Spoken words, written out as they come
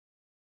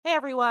Hey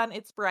everyone,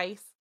 it's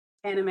Bryce.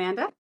 And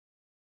Amanda.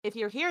 If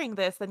you're hearing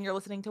this, then you're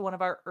listening to one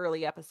of our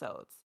early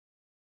episodes.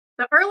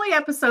 The early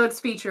episodes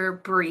feature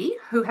Bree,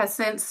 who has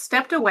since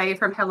stepped away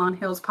from Hell on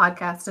Hills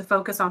podcast to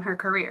focus on her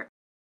career.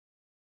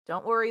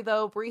 Don't worry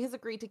though, Bree has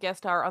agreed to guest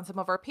star on some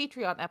of our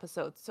Patreon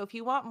episodes, so if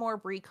you want more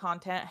Bree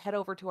content, head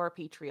over to our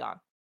Patreon.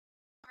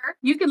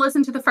 You can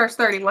listen to the first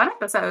 31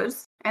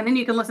 episodes, and then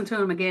you can listen to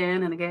them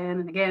again and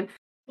again and again.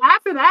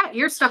 After that,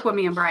 you're stuck with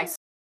me and Bryce.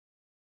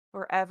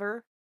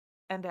 Forever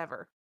and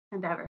ever.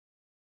 And ever.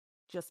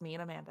 Just me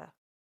and Amanda.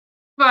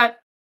 But,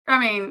 I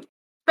mean,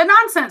 the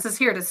nonsense is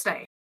here to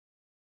stay.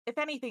 If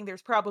anything,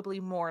 there's probably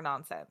more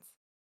nonsense.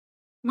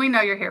 We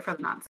know you're here for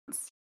the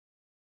nonsense.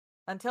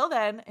 Until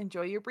then,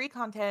 enjoy your Bree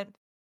content.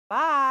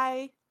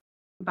 Bye!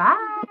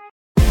 Bye!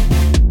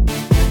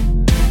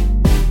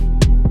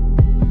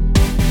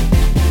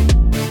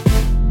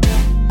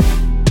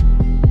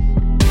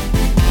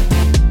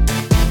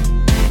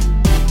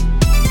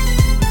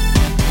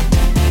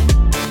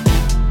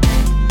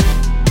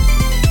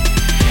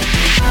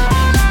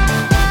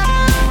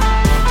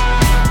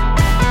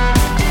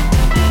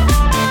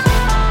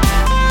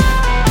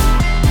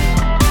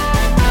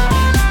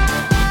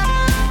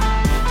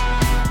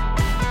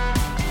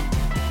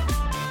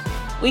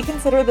 We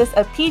consider this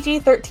a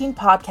PG-13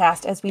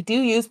 podcast as we do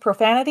use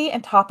profanity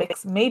and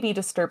topics may be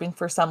disturbing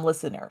for some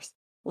listeners.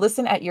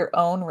 Listen at your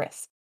own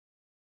risk.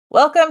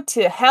 Welcome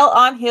to Hell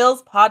on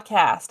Hills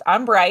podcast.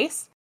 I'm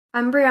Bryce.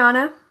 I'm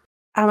Brianna.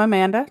 I'm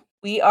Amanda.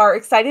 We are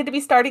excited to be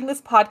starting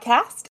this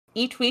podcast.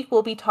 Each week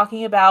we'll be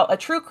talking about a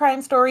true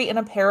crime story and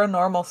a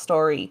paranormal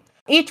story.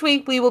 Each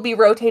week we will be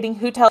rotating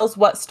who tells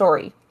what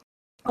story.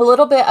 A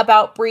little bit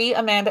about Bree,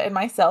 Amanda, and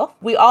myself.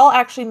 We all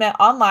actually met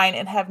online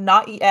and have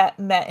not yet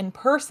met in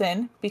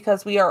person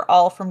because we are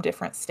all from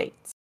different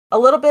states. A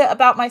little bit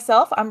about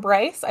myself. I'm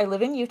Bryce. I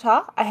live in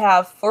Utah. I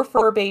have four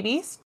fur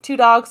babies, 2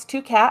 dogs,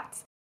 2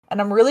 cats,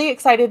 and I'm really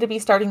excited to be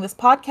starting this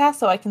podcast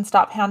so I can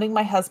stop hounding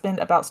my husband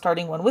about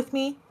starting one with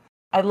me.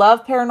 I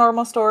love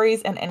paranormal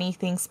stories and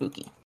anything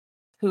spooky.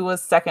 Who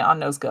was second on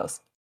Nose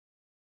Goes?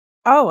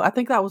 Oh, I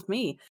think that was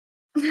me.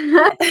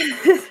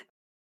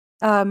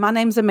 My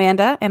name's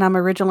Amanda, and I'm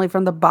originally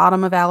from the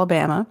bottom of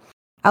Alabama.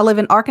 I live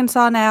in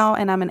Arkansas now,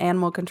 and I'm an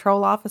animal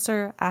control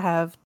officer. I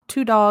have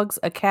 2 dogs,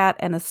 a cat,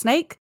 and a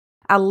snake.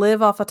 I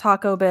live off a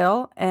Taco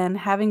Bell, and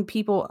having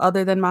people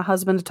other than my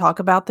husband to talk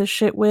about this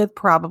shit with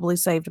probably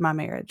saved my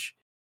marriage.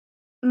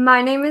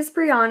 My name is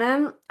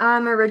Brianna.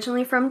 I'm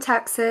originally from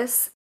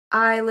Texas.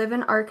 I live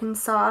in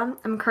Arkansas.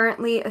 I'm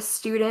currently a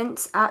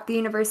student at the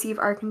University of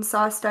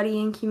Arkansas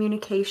studying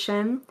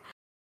communication.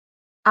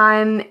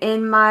 I'm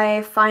in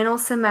my final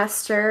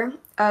semester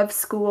of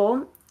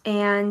school,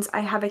 and I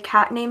have a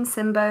cat named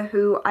Simba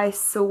who I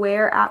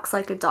swear acts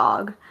like a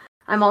dog.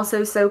 I'm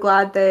also so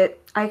glad that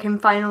I can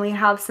finally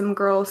have some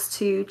girls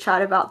to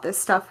chat about this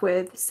stuff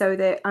with so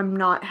that I'm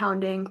not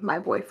hounding my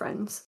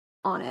boyfriends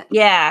on it.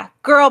 Yeah,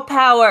 girl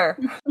power.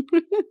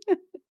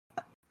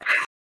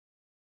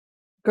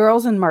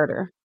 Girls and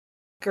murder.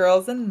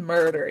 Girls and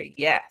murder,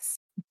 yes.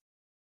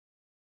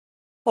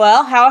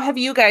 Well, how have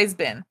you guys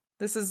been?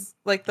 This is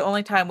like the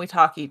only time we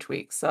talk each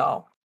week,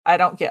 so I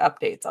don't get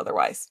updates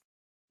otherwise.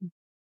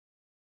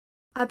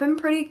 I've been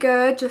pretty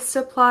good. Just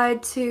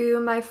applied to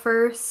my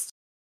first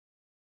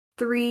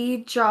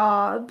 3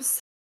 jobs.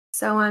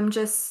 So I'm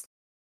just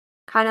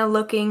kind of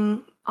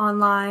looking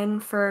online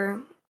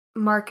for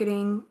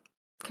marketing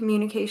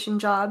communication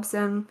jobs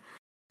and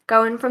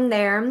going from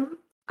there.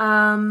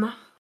 How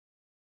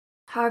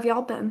have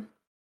y'all been?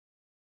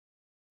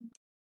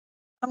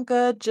 I'm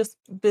good, just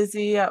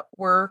busy at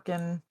work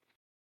and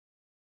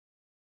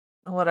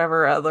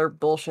whatever other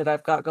bullshit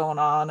I've got going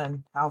on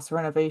and house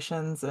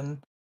renovations and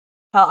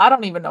hell, I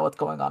don't even know what's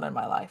going on in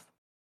my life.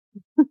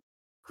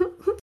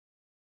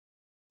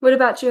 What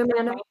about you,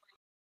 Amanda?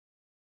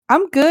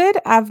 I'm good.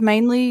 I've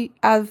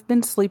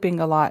been sleeping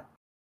a lot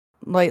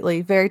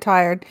lately, very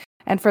tired.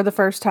 And for the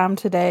first time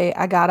today,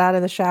 I got out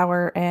of the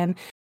shower and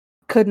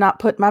could not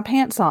put my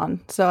pants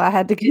on. So I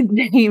had to get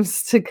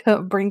James to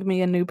bring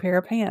me a new pair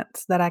of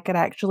pants that I could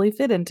actually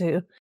fit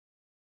into.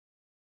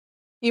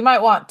 You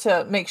might want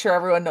to make sure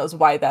everyone knows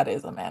why that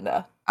is,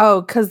 Amanda. Oh,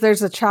 because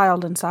there's a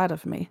child inside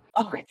of me.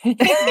 Oh,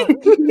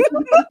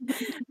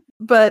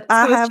 But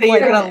I have you're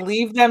gonna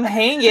leave them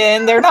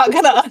hanging. They're not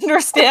gonna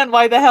understand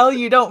why the hell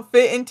you don't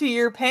fit into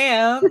your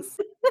pants.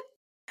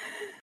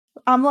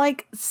 I'm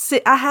like,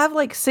 I have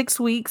like 6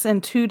 weeks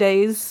and 2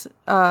 days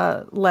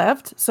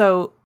left,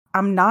 so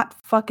I'm not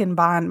fucking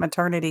buying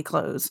maternity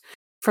clothes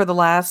for the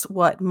last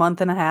month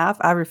and a half.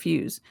 I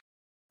refuse.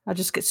 I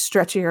just get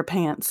stretchier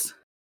pants.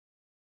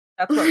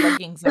 That's what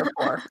leggings are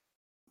for.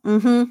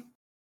 Mm-hmm.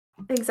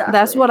 Exactly.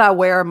 That's what I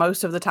wear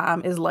most of the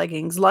time is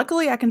leggings.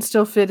 Luckily, I can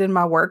still fit in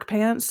my work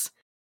pants,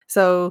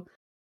 so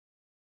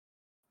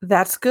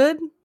that's good.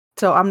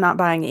 So I'm not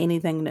buying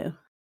anything new.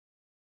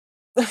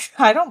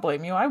 I don't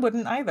blame you. I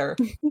wouldn't either.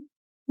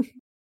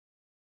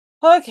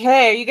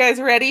 Okay, you guys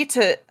ready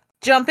to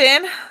jump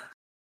in?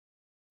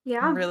 Yeah.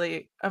 I'm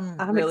really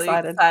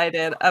excited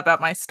excited about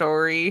my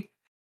story.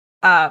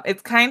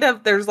 It's kind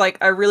of, there's like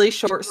a really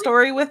short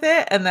story with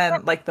it, and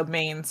then like the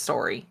main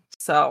story.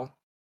 So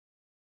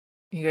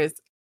you guys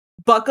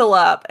buckle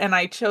up. And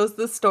I chose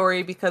this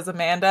story because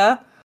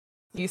Amanda,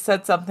 you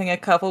said something a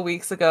couple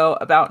weeks ago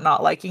about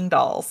not liking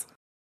dolls.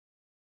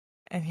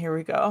 And here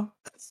we go.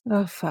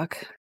 Oh,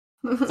 fuck.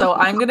 So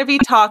I'm going to be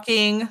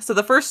talking. So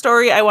the first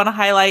story I want to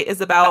highlight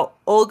is about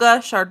Olga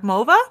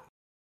Shardmova.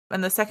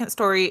 And the second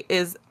story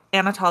is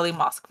Anatoly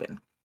Moskvin.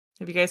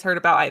 Have you guys heard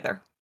about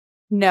either?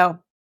 No.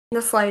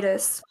 The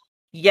slightest.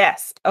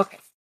 Yes. Okay.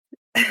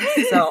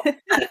 So,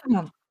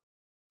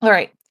 all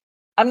right.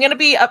 I'm going to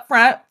be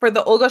upfront for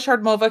the Olga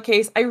Shardmova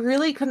case. I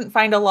really couldn't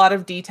find a lot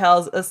of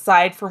details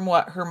aside from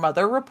what her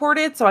mother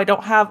reported. So I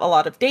don't have a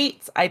lot of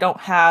dates. I don't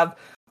have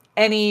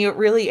any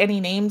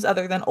names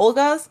other than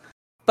Olga's,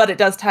 but it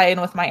does tie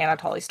in with my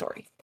Anatoly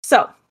story.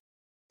 So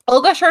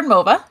Olga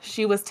Shardmova,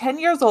 she was 10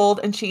 years old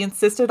and she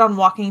insisted on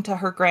walking to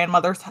her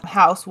grandmother's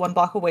house 1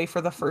 block away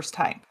for the first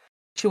time.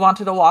 She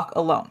wanted to walk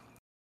alone.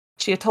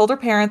 She had told her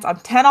parents, I'm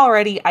 10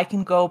 already, I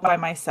can go by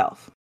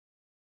myself.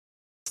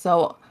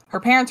 So her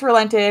parents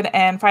relented,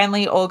 and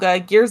finally Olga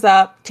gears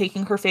up,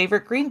 taking her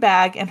favorite green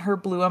bag and her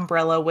blue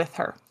umbrella with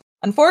her.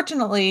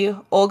 Unfortunately,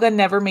 Olga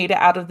never made it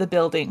out of the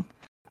building.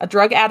 A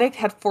drug addict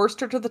had forced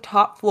her to the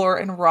top floor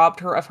and robbed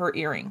her of her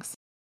earrings.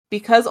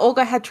 Because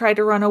Olga had tried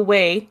to run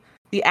away,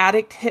 the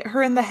addict hit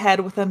her in the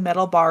head with a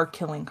metal bar,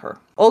 killing her.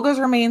 Olga's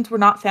remains were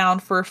not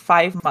found for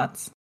 5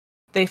 months.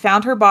 They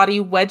found her body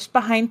wedged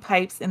behind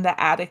pipes in the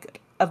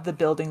attic of the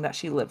building that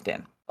she lived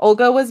in.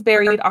 Olga was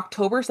buried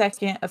October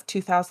 2nd of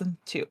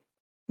 2002.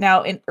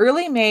 Now, in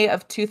early May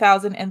of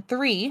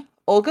 2003,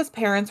 Olga's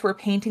parents were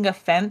painting a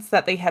fence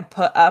that they had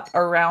put up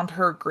around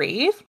her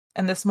grave.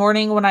 And this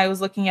morning when I was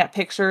looking at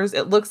pictures,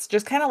 it looks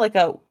just kind of like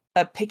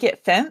a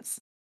picket fence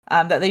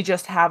that they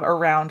just have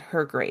around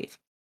her grave.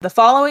 The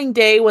following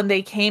day, when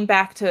they came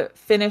back to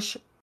finish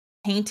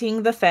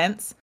painting the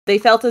fence, they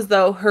felt as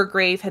though her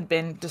grave had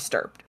been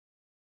disturbed.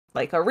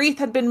 Like a wreath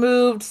had been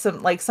moved,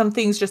 some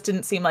things just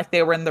didn't seem like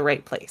they were in the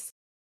right place.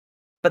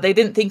 But they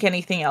didn't think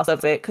anything else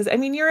of it because, I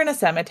mean, you're in a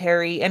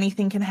cemetery,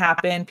 anything can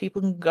happen,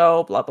 people can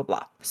go, blah, blah,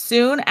 blah.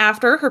 Soon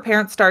after, her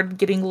parents started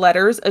getting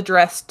letters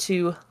addressed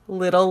to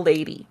Little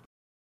Lady.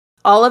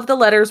 All of the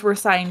letters were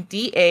signed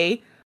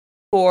D.A.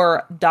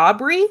 for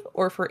Dobry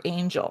or for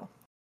Angel.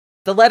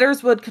 The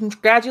letters would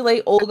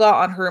congratulate Olga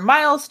on her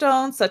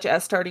milestones, such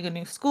as starting a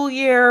new school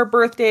year,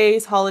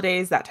 birthdays,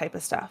 holidays, that type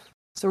of stuff.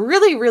 So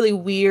really, really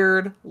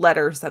weird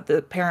letters that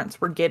the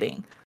parents were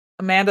getting.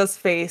 Amanda's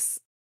face.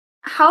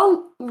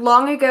 How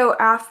long ago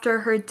after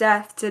her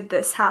death did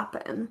this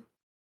happen?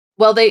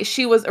 Well,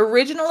 she was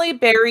originally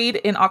buried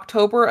in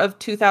October of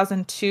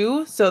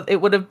 2002, so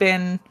it would have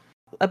been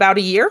about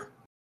a year.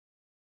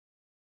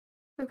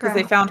 Because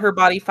they found her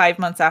body 5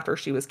 months after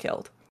she was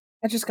killed.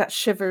 I just got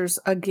shivers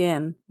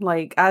again.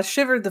 Like, I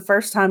shivered the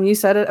first time you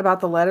said it about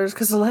the letters,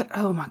 because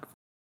oh my,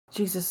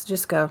 Jesus,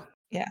 just go.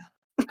 Yeah.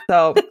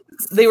 So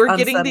they were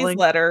getting these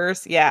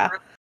letters. Yeah.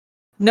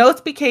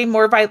 Notes became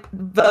more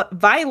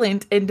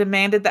violent and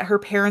demanded that her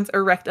parents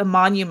erect a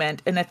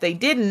monument. And if they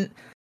didn't,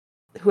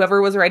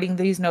 whoever was writing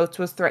these notes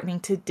was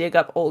threatening to dig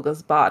up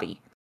Olga's body.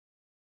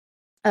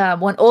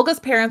 When Olga's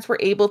parents were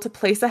able to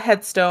place a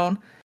headstone,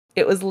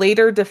 it was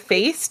later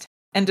defaced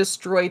and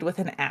destroyed with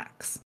an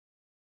axe.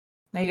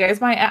 Now, you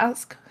guys might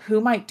ask,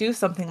 who might do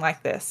something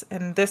like this?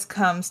 And this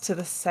comes to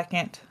the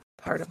second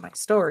part of my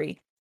story,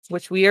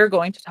 which we are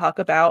going to talk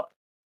about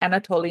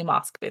Anatoly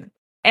Moskvin.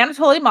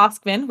 Anatoly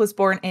Moskvin was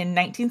born in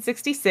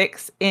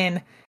 1966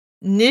 in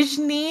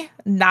Nizhny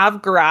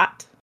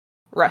Novgorod,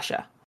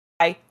 Russia.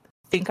 I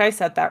think I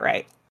said that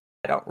right.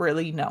 I don't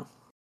really know.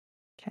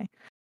 Okay.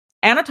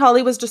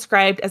 Anatoly was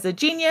described as a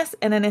genius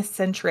and an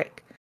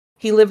eccentric.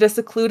 He lived a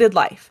secluded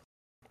life.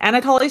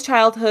 Anatoly's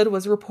childhood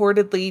was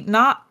reportedly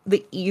not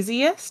the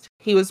easiest.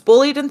 He was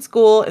bullied in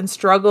school and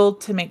struggled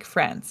to make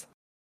friends.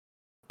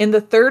 In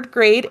the 3rd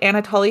grade,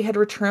 Anatoly had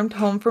returned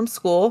home from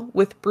school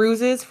with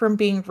bruises from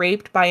being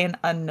raped by an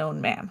unknown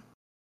man.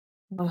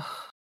 Ugh.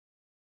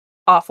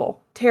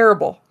 Awful.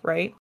 Terrible,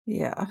 right?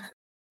 Yeah.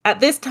 At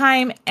this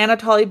time,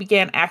 Anatoly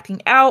began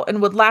acting out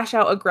and would lash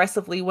out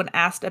aggressively when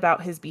asked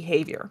about his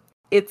behavior.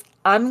 It's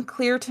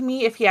unclear to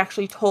me if he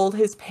actually told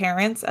his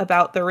parents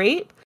about the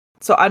rape,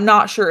 so I'm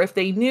not sure if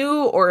they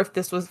knew or if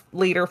this was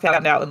later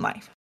found out in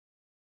life.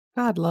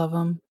 God love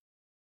him.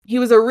 He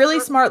was a really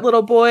smart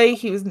little boy.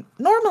 He was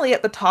normally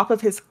at the top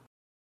of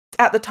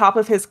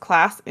his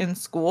class in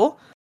school.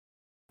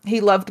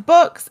 He loved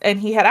books, and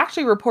he had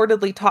actually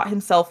reportedly taught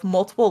himself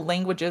multiple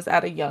languages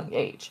at a young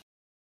age.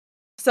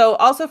 So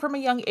also from a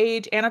young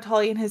age,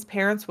 Anatoly and his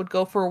parents would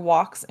go for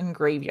walks in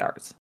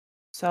graveyards.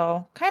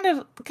 So kind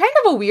of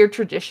a weird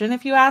tradition,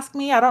 if you ask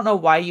me. I don't know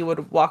why you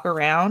would walk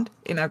around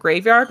in a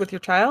graveyard with your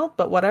child,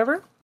 but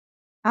whatever.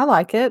 I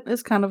like it.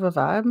 It's kind of a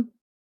vibe.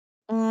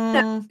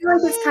 I feel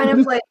like it's kind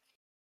of like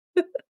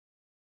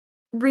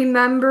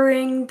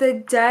remembering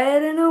the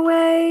dead in a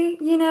way,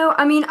 you know?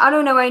 I mean, I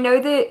don't know. I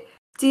know that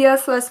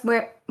Días las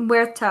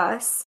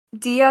Muertas,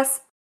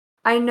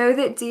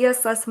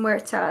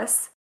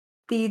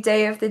 the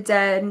Day of the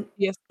Dead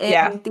Yes.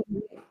 in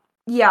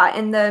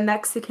in the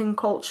Mexican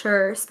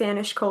culture,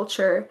 Spanish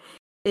culture,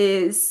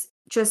 is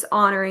just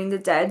honoring the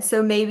dead.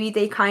 So maybe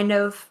they kind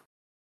of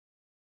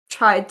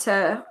tried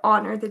to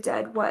honor the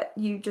dead. What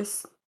you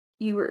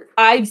were.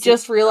 I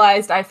just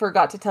realized I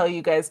forgot to tell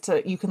you guys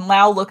you can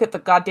now look at the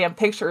goddamn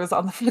pictures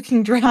on the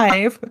fucking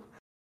drive.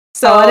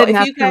 So I didn't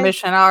if ask you guys,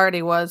 permission. I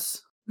already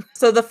was.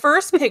 So the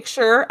first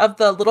picture of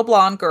the little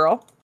blonde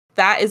girl,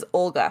 that is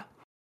Olga.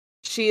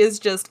 She is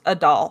just a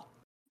doll.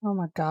 Oh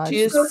my god.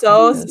 She is so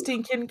so cute.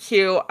 stinking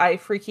cute. I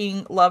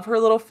freaking love her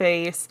little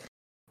face,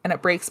 and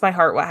it breaks my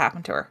heart what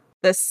happened to her.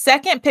 The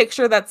second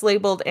picture that's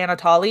labeled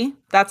Anatoly,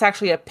 that's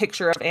actually a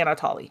picture of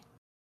Anatoly.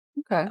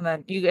 Okay. And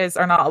then you guys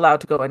are not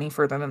allowed to go any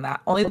further than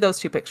that. Only those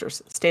two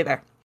pictures. Stay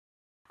there.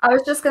 I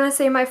was just gonna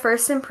say my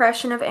first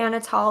impression of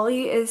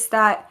Anatoly is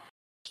that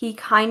he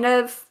kind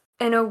of,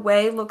 in a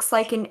way, looks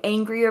like an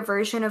angrier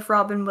version of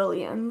Robin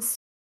Williams.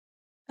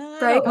 I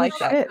Right? don't like Oh,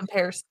 that shit.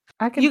 comparison.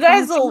 I can You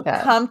guys kinda see will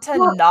that. come to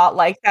Well- not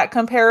like that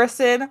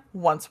comparison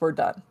once we're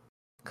done.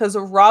 Because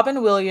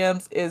Robin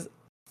Williams is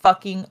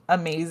fucking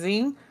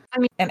amazing. I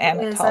mean, And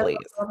it is. I love Anatoly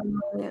is. Robin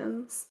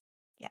Williams.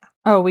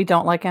 Oh, we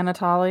don't like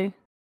Anatoly?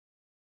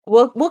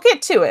 We'll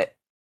get to it.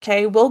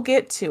 Okay, we'll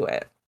get to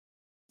it.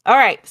 All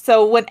right.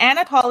 So when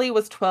Anatoly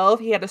was 12,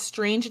 he had a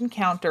strange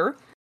encounter.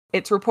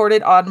 It's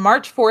reported on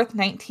March 4th,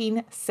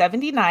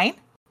 1979.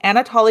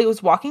 Anatoly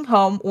was walking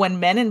home when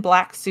men in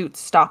black suits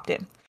stopped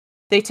him.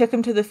 They took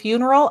him to the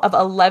funeral of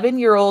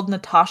 11-year-old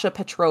Natasha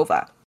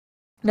Petrova.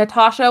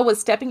 Natasha was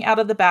stepping out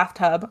of the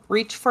bathtub,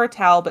 reached for a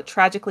towel, but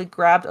tragically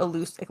grabbed a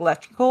loose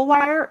electrical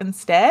wire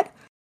instead.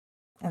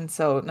 And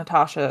so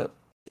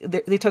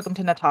they took him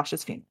to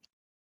Natasha's funeral.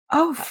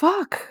 Oh,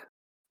 fuck.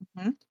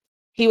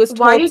 He was told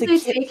Why did to they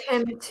take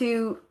him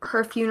to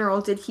her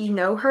funeral? Did he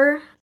know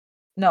her?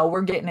 No,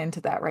 we're getting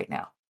into that right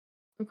now.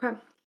 Okay.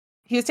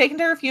 He was taken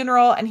to her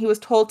funeral and he was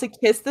told to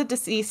kiss the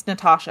deceased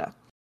Natasha.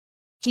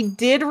 He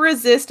did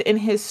resist in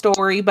his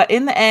story, but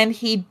in the end,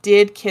 he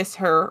did kiss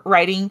her,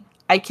 writing,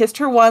 "I kissed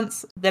her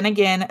once, then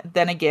again,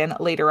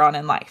 later on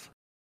in life."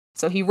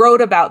 So he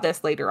wrote about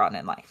this later on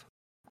in life.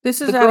 This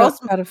is The at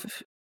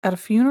girls- a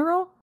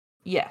funeral?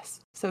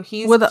 Yes. So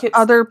he's With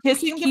other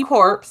kissing the people?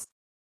 corpse.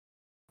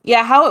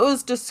 Yeah, how it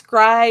was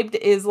described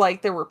is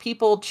like there were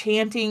people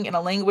chanting in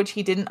a language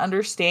he didn't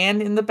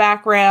understand in the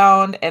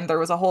background, and there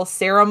was a whole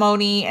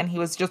ceremony, and he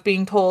was just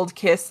being told,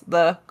 kiss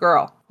the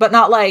girl. But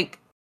not like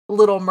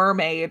Little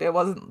Mermaid. It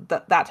wasn't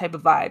that type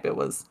of vibe. It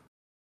was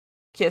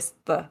kiss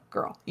the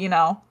girl, you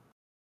know?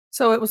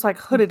 So it was like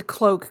hooded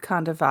cloak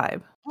kind of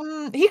vibe.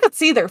 He could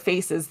see their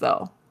faces,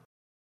 though.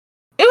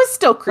 It was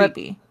still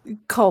creepy.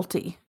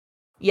 Culty.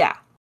 Yeah.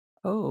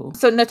 Oh.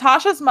 So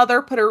Natasha's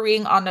mother put a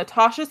ring on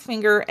Natasha's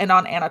finger and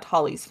on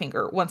Anatoly's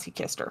finger once he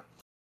kissed her.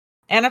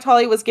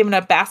 Anatoly was given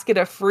a basket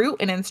of fruit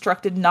and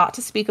instructed not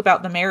to speak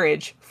about the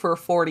marriage for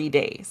 40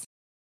 days.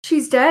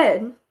 She's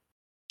dead.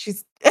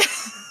 She's...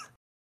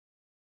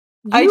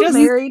 You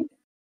married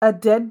a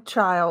dead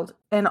child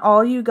and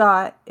all you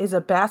got is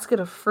a basket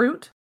of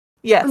fruit?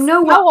 Yes.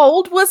 No, How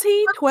old was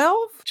he?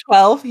 12?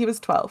 12. He was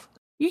 12.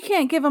 You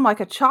can't give him like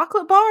a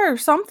chocolate bar or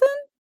something?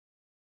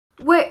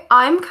 what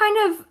I'm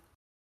kind of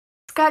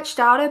sketched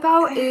out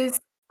about is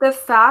the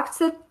fact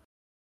that,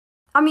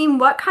 I mean,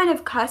 what kind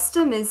of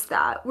custom is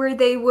that where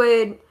they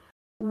would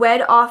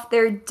wed off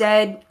their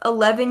dead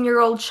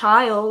 11-year-old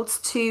child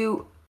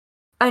to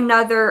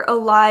another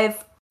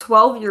alive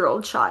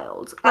 12-year-old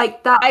child?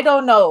 Like that. I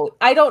don't know.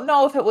 I don't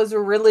know if it was a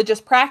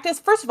religious practice.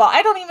 First of all,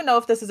 I don't even know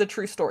if this is a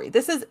true story.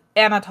 This is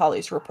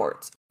Anatoly's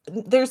reports.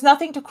 There's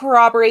nothing to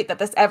corroborate that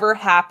this ever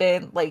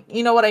happened. Like,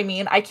 you know what I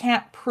mean? I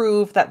can't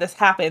prove that this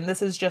happened.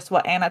 This is just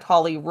what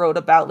Anatoly wrote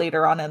about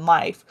later on in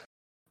life.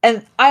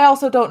 And I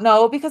also don't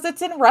know because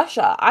it's in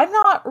Russia. I'm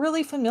not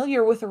really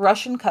familiar with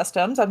Russian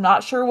customs. I'm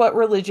not sure what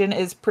religion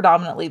is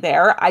predominantly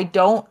there. I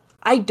don't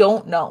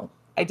know.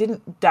 I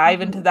didn't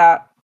dive into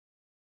that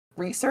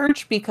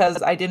research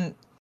because I didn't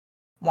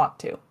want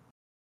to.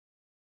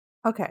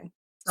 Okay.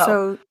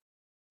 So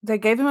they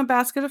gave him a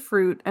basket of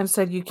fruit and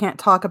said you can't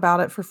talk about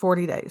it for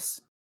 40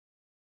 days.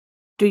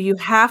 Do you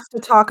have to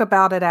talk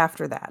about it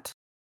after that?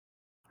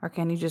 Or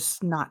can you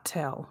just not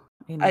tell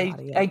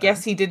anybody? I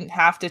guess he didn't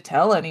have to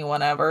tell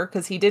anyone ever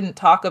because he didn't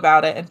talk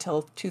about it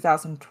until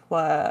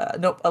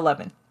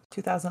 2011.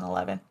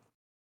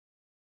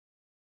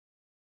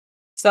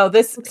 So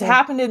this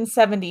happened in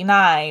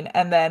 79,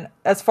 and then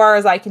as far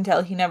as I can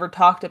tell, he never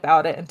talked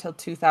about it until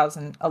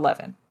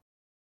 2011,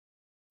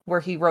 where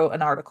he wrote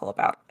an article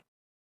about it.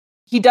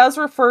 He does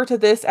refer to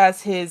this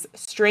as his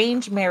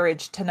strange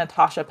marriage to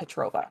Natasha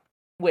Petrova,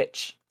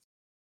 which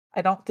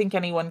I don't think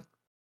anyone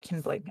can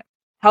blame him.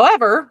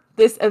 However,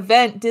 this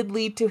event did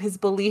lead to his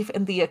belief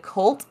in the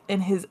occult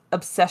and his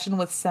obsession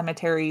with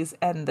cemeteries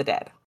and the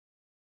dead.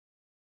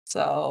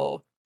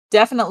 So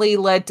definitely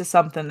led to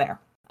something there.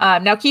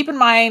 Now keep in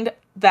mind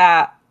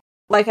that,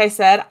 like I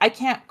said, I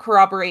can't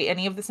corroborate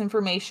any of this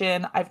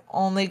information. I've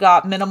only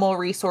got minimal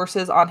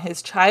resources on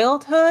his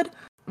childhood.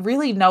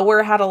 Really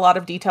nowhere had a lot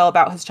of detail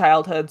about his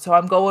childhood, so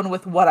I'm going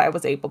with what I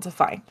was able to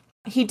find.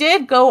 He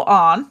did go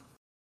on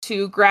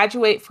to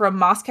graduate from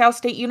Moscow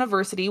State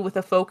University with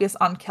a focus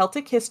on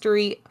Celtic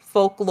history,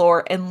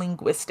 folklore, and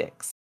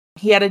linguistics.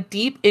 He had a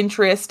deep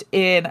interest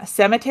in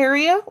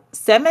cemeteries,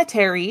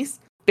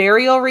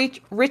 burial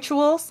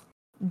rituals,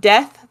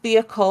 death, the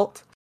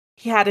occult.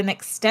 He had an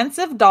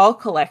extensive doll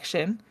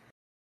collection,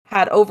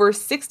 had over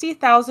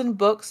 60,000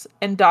 books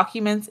and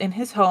documents in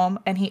his home,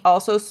 and he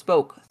also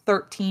spoke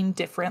 13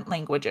 different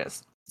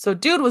languages. So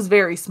dude was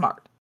very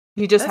smart.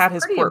 He just had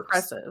his pretty quirks.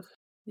 impressive.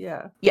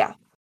 Yeah. Yeah,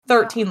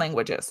 13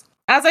 languages.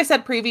 As I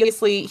said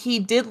previously, he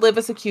did live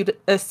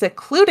a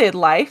secluded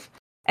life,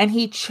 and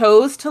he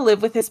chose to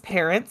live with his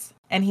parents,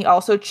 and he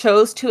also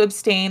chose to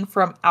abstain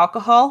from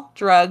alcohol,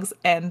 drugs,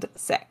 and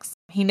sex.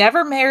 He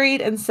never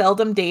married and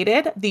seldom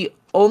dated. The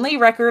only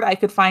record I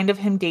could find of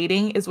him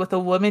dating is with a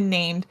woman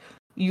named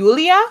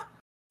Yulia,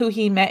 who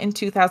he met in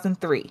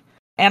 2003.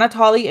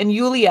 Anatoly and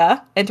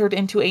Yulia entered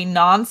into a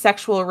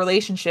non-sexual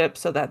relationship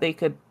so that they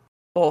could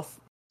both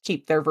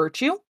keep their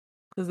virtue,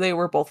 because they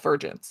were both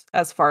virgins,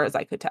 as far as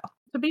I could tell.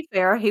 To be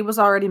fair, he was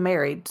already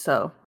married,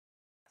 so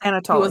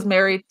Anatoly. He was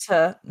married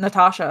to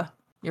Natasha.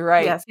 You're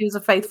right. Yes, he was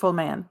a faithful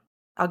man.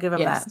 I'll give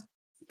him that.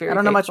 Very I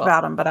don't know much faithful.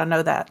 about him, but I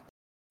know that.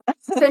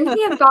 Couldn't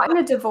he have gotten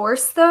a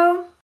divorce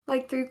though?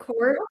 Like through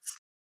court?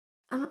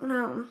 I don't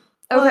know.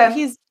 Well,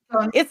 Okay.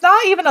 it's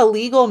not even a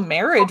legal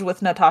marriage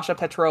with Natasha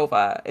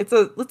Petrova. It's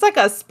like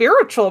a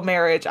spiritual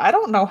marriage. I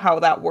don't know how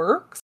that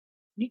works.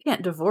 You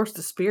can't divorce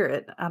the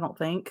spirit, I don't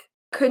think.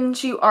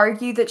 Couldn't you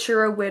argue that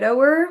you're a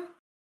widower?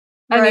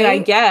 I mean, I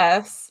Right?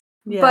 guess.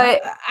 Yeah.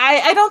 But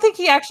I don't think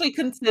he actually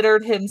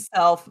considered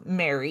himself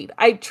married.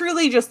 I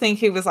truly just think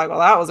he was like, well,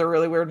 that was a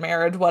really weird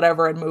marriage,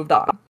 whatever, and moved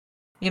on.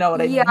 You know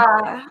what I mean?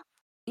 yeah.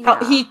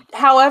 He,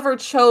 however,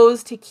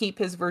 chose to keep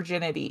his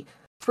virginity.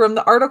 From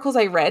the articles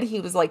I read, he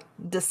was like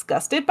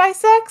disgusted by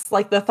sex.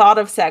 Like the thought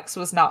of sex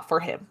was not for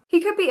him. He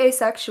could be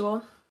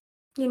asexual.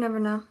 You never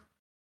know.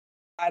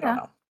 I don't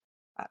know.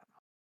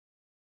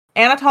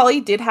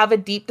 Anatoly did have a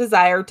deep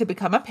desire to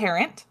become a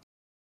parent,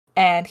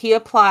 and he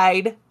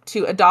applied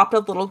to adopt a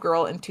little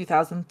girl in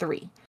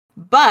 2003.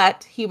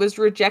 But he was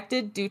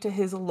rejected due to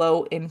his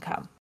low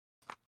income.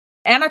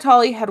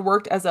 Anatoly had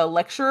worked as a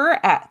lecturer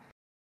at,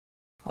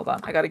 hold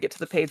on, I got to get to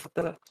the page with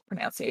the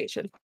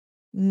pronunciation.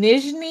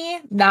 Nizhny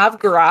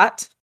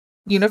Novgorod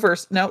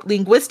Linguistics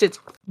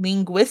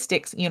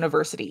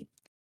University.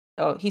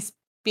 So he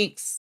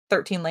speaks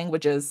 13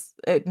 languages.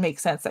 It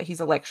makes sense that he's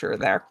a lecturer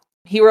there.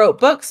 He wrote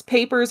books,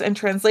 papers, and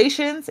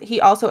translations. He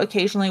also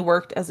occasionally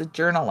worked as a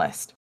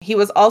journalist. He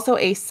was also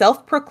a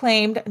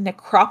self-proclaimed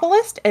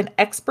necropolist and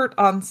expert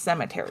on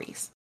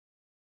cemeteries.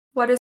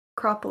 What is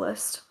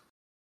necropolist?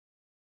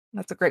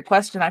 That's a great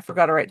question. I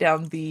forgot to write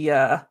down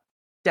the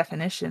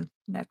definition.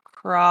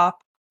 Necropolist.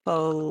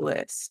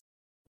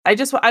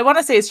 I want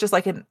to say it's just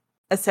like a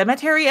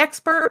cemetery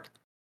expert.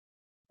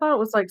 I thought it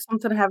was like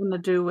something having to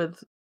do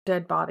with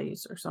dead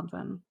bodies or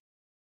something.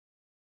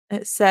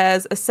 It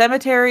says a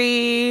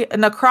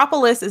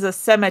necropolis is a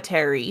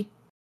cemetery.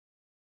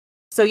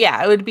 So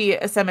yeah, it would be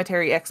a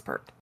cemetery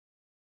expert.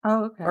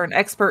 Oh, okay. Or an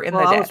expert in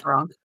the I dead. was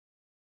wrong.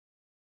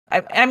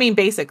 I mean,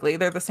 basically,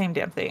 they're the same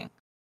damn thing.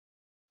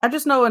 I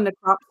just know a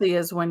necropsy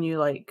is when you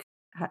like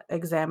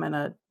examine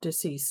a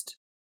deceased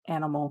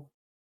animal.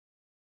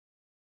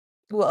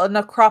 Well, a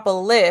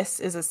necropolis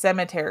is a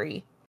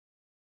cemetery.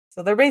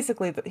 So they're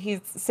basically,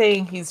 he's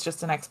saying he's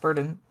just an expert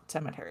in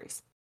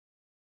cemeteries.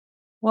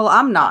 Well,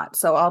 I'm not,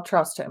 so I'll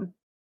trust him.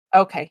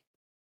 Okay.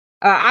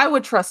 I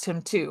would trust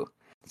him too.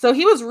 So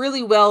he was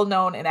really well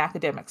known in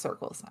academic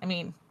circles. I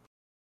mean,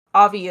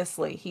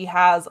 obviously, he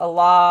has a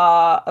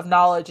lot of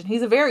knowledge and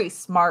he's a very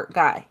smart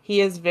guy. He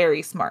is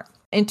very smart.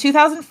 In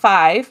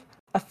 2005,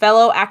 a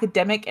fellow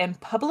academic and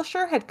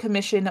publisher had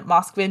commissioned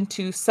Moskvin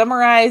to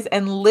summarize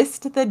and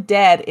list the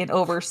dead in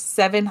over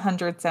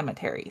 700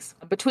 cemeteries.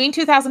 Between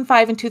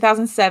 2005 and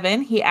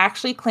 2007, he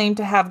actually claimed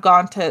to have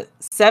gone to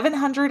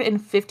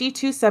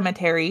 752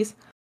 cemeteries,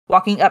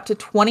 walking up to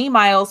 20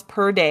 miles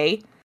per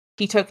day.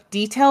 He took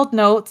detailed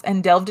notes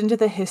and delved into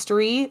the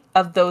history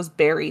of those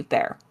buried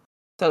there.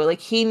 So,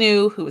 like, he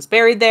knew who was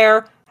buried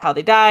there, how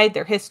they died,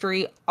 their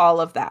history,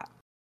 all of that.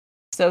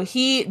 So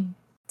he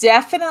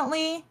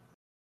definitely...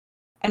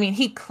 I mean,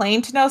 he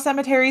claimed to know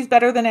cemeteries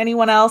better than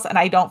anyone else, and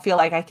I don't feel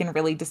like I can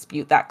really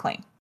dispute that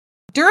claim.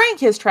 During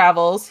his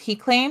travels, he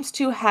claims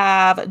to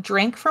have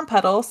drank from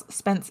puddles,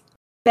 spent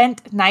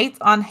nights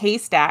on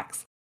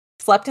haystacks,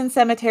 slept in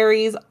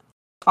cemeteries,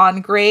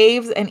 on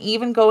graves, and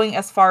even going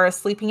as far as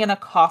sleeping in a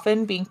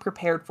coffin being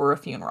prepared for a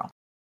funeral.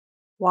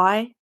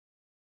 Why?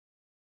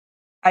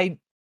 I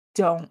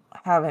don't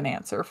have an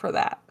answer for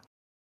that.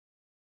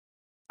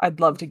 I'd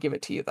love to give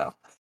it to you, though.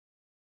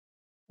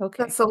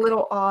 Okay. That's a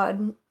little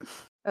odd.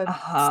 A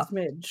Uh-huh.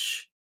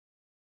 smidge.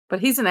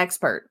 But he's an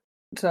expert.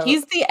 So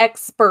He's the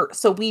expert,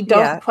 so we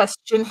don't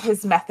question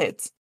his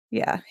methods.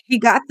 Yeah, he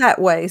got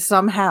that way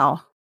somehow.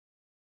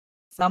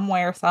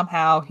 Somewhere,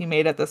 somehow, he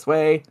made it this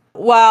way.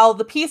 While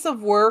the piece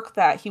of work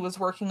that he was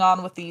working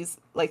on with these,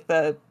 like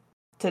to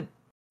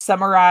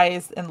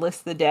summarize and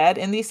list the dead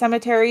in these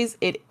cemeteries.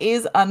 It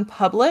is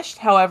unpublished.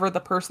 However,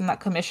 the person that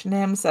commissioned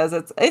him says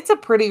it's a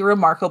pretty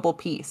remarkable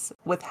piece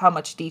with how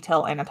much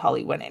detail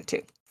Anatoly went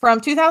into.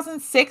 From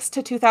 2006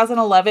 to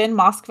 2011,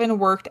 Moskvin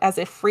worked as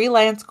a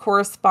freelance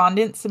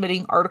correspondent,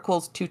 submitting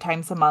articles 2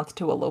 times a month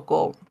to a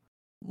local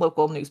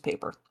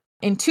newspaper.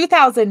 In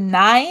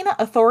 2009,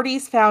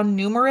 authorities found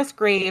numerous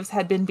graves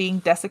had been being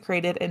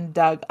desecrated and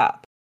dug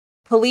up.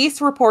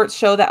 Police reports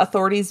show that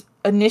authorities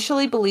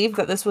initially believed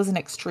that this was an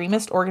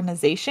extremist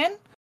organization.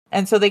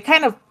 And so they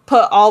kind of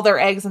put all their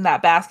eggs in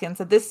that basket and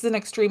said, this is an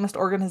extremist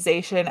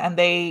organization. And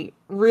they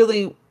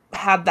really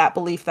had that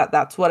belief that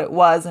that's what it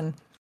was. And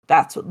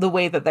that's the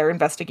way that their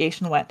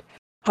investigation went.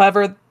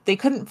 However, they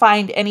couldn't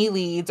find any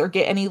leads or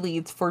get any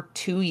leads for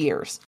 2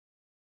 years.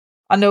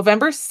 On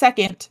November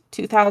 2nd,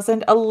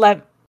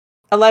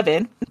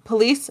 2011,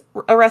 police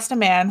arrest a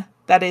man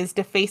that is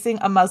defacing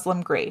a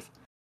Muslim grave.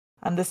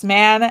 And this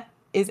man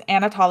is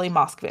Anatoly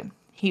Moskvin.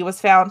 He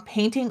was found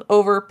painting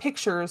over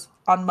pictures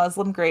on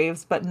Muslim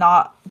graves, but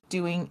not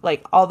doing,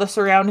 like, all the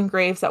surrounding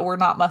graves that were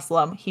not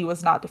Muslim. He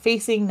was not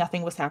defacing.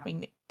 Nothing was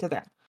happening to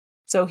them.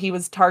 So he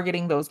was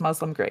targeting those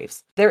Muslim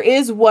graves. There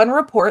is one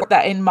report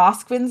that in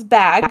Moskvin's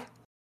bag,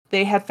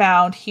 they had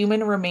found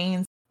human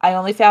remains. I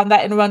only found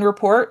that in one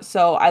report,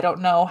 so I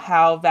don't know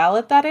how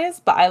valid that is,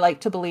 but I like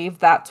to believe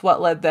that's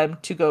what led them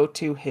to go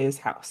to his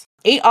house.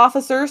 8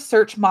 officers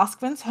search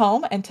Moskvin's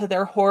home, and to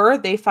their horror,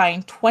 they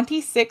find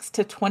 26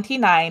 to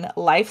 29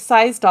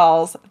 life-size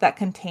dolls that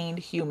contained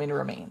human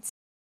remains.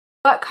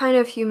 What kind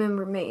of human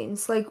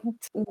remains? Like,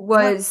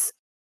 was,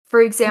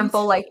 for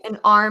example, like an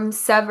arm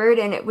severed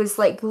and it was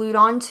like glued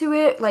onto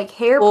it, like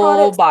hair Full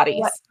products?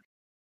 bodies.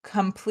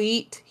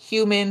 Complete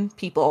human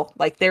people.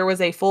 Like, there was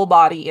a full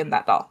body in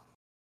that doll.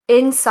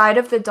 Inside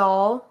of the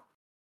doll?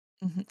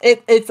 Mm-hmm.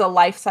 It's a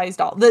life-size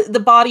doll. The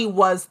body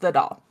was the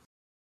doll.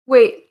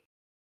 Wait.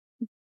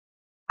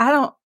 I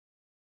don't...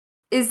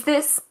 Is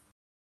this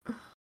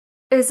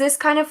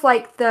kind of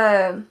like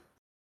the...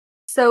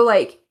 So,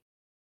 like,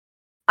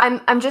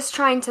 I'm just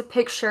trying to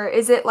picture,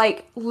 is it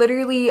like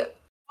literally...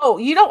 Oh,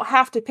 you don't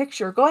have to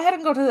picture. Go ahead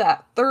and go to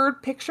that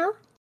 3rd picture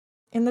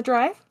in the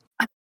drive.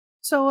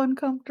 So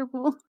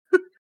uncomfortable.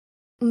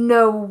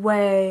 No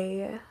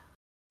way.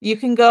 You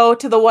can go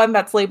to the one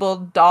that's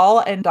labeled doll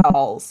and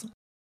dolls.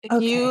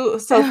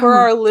 So for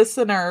our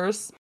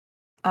listeners,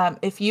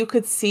 if you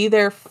could see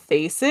their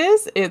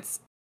faces, it's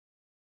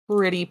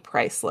pretty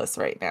priceless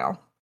right now.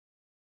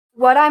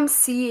 What I'm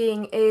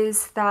seeing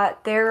is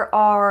that there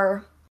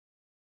are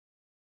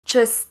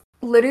just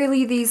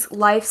literally these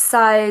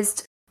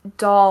life-sized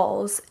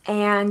dolls,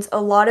 and a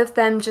lot of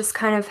them just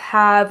kind of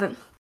have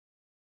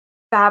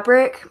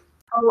fabric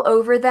all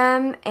over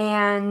them,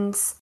 and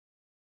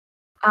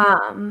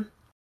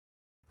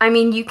I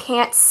mean, you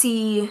can't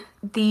see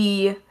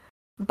the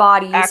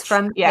bodies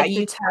from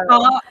you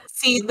cannot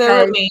see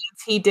the remains.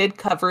 He did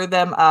cover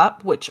them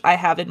up, which I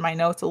have in my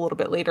notes a little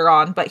bit later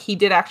on, but he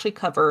did actually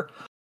cover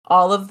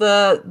all of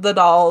the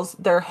dolls,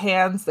 their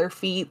hands, their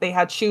feet. They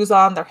had shoes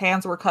on, their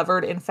hands were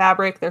covered in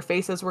fabric, their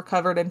faces were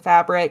covered in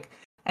fabric,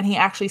 and he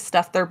actually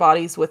stuffed their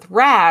bodies with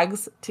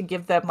rags to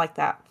give them like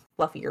that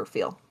fluffier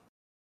feel.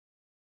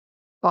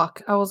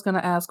 Fuck, I was gonna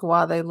ask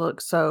why they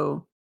look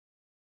so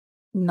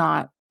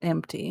not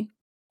empty.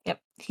 Yep.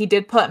 He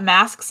did put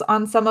masks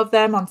on some of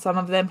them. On some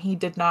of them, he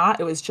did not.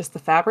 It was just the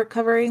fabric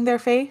covering their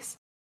face.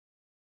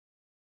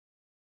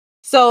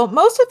 So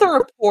most of the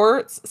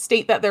reports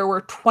state that there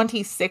were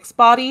 26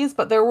 bodies,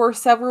 but there were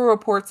several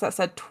reports that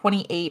said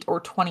 28 or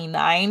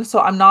 29. So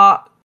I'm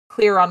not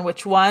clear on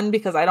which one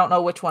because I don't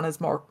know which one is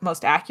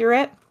most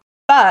accurate.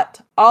 But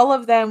all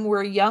of them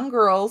were young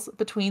girls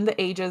between the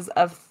ages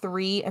of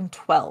 3 and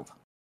 12.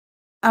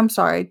 I'm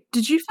sorry.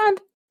 Did you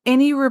find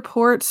any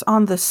reports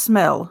on the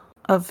smell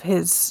of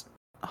his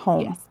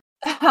home?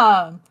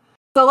 Yes.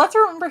 So let's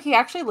remember he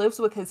actually lives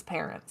with his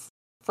parents,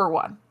 for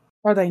one.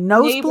 Are they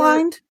nose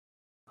blind?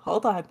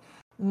 Hold on.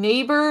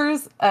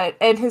 Neighbors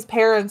and his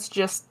parents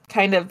just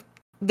kind of,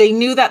 they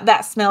knew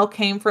that smell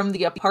came from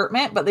the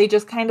apartment, but they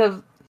just kind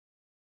of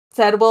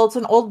said, well, it's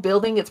an old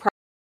building. It's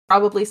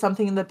probably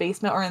something in the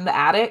basement or in the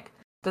attic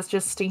that's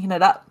just stinking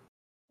it up.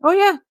 Oh,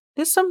 yeah.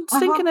 There's some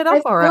stinking it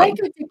up already. I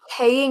feel like a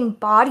decaying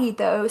body,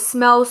 though,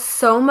 smells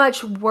so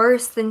much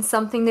worse than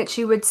something that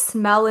you would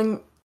smell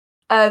in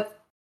a,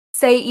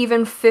 say,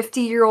 even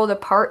 50-year-old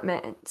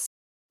apartment.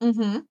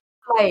 Mm-hmm.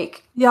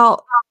 Like,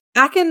 y'all,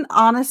 I can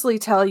honestly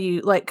tell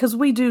you, like, because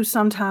we do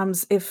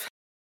sometimes, if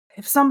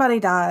somebody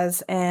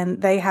dies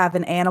and they have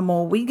an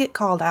animal, we get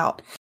called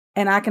out.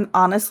 And I can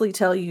honestly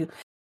tell you,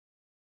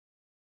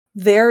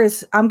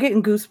 I'm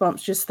getting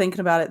goosebumps just thinking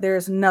about it. There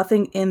is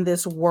nothing in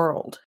this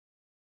world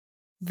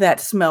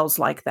that smells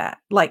like that.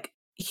 Like,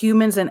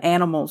 humans and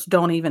animals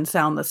don't even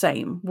sound the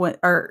same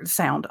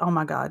oh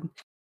my God.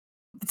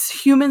 It's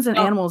humans and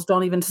animals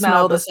don't even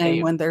smell the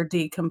same when they're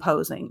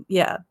decomposing.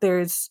 Yeah,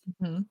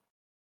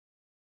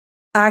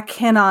 I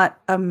cannot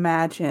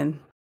imagine.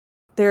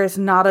 There is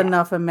not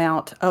enough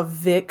amount of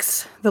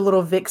Vicks. The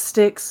little Vicks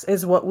sticks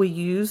is what we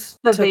use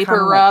The to vapor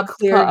kind of rub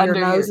clear your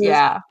noses.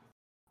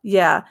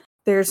 yeah,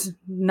 there's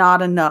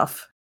not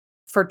enough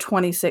for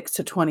 26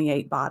 to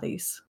 28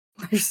 bodies.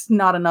 There's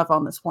not enough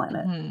on this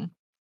planet. Mm-hmm.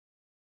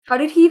 How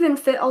did he even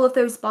fit all of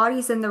those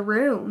bodies in the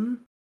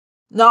room?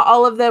 Not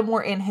all of them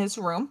were in his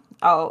room.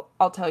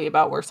 I'll tell you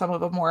about where some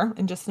of them were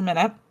in just a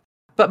minute.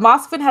 But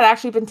Moskvin had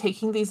actually been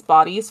taking these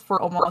bodies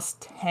for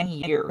almost 10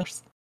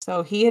 years.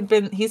 So he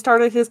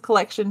started his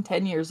collection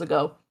 10 years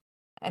ago.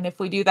 And if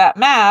we do that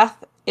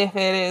math, if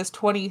it is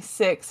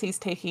 26, he's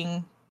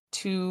taking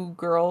 2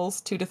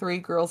 to 3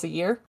 girls a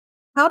year.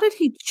 How did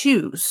he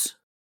choose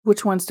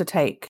which ones to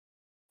take?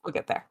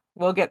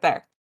 We'll get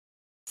there.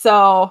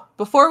 So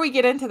before we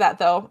get into that,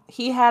 though,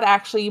 he had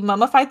actually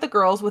mummified the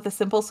girls with a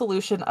simple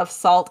solution of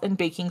salt and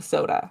baking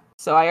soda.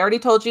 So I already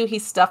told you he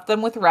stuffed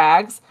them with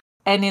rags.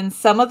 And in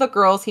some of the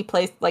girls, he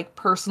placed like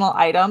personal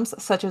items,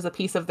 such as a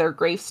piece of their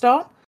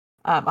gravestone,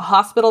 a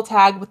hospital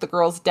tag with the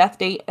girl's death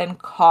date and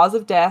cause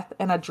of death,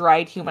 and a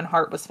dried human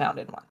heart was found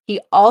in one. He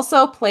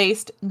also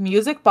placed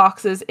music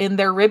boxes in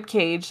their rib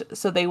cage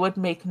so they would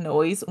make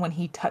noise when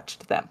he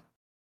touched them.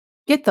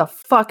 Get the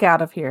fuck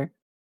out of here.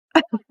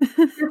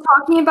 You're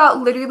talking about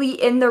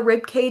literally in the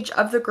ribcage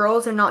of the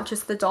girls and not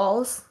just the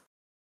dolls?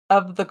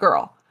 Of the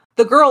girl.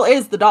 The girl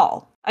is the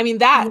doll. I mean,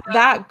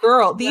 that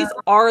girl, these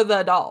are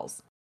the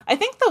dolls. I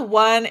think the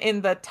one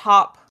in the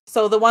top,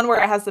 so the one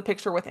where it has the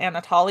picture with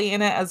Anatoly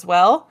in it as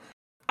well,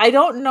 I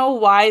don't know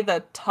why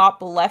the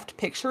top left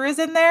picture is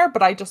in there,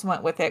 but I just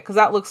went with it because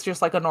that looks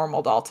just like a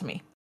normal doll to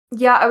me.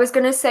 Yeah, I was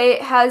gonna say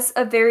it has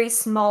a very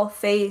small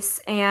face,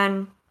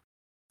 and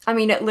I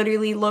mean, it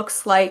literally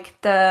looks like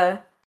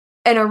an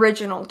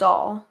original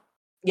doll.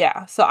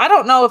 Yeah, so I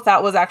don't know if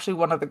that was actually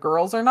one of the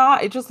girls or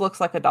not. It just looks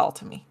like a doll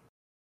to me.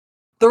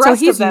 The So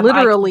rest of them,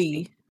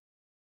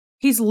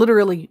 he's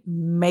literally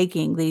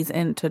making these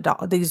into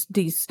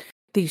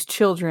these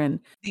children,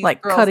 these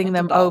like girls cutting into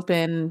them dolls.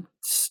 open,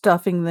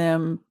 stuffing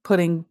them,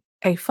 putting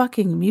a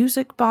fucking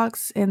music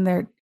box in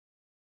their.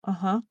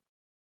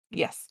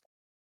 Yes.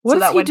 What So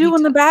does that he when do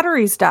when the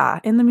batteries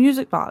die in the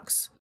music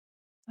box?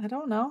 I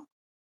don't know.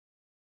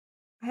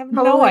 I have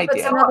Probably no puts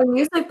idea. another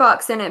music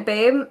box in it,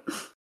 babe.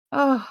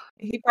 Oh,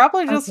 He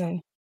probably just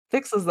okay.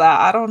 fixes that.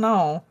 I don't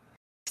know.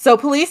 So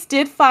police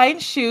did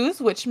find shoes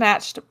which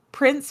matched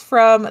prints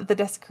from the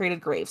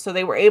desecrated graves. So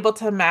they were able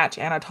to match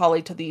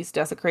Anatoly to these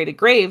desecrated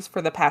graves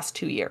for the past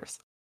 2 years.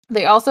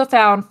 They also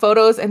found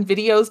photos and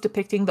videos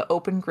depicting the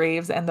open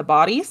graves and the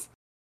bodies.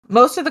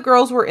 Most of the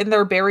girls were in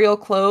their burial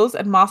clothes,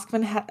 and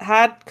Moskvin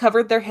had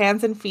covered their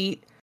hands and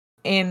feet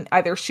in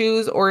either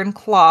shoes or in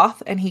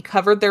cloth, and he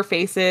covered their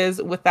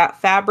faces with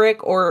that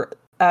fabric or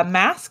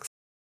masks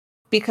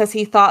because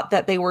he thought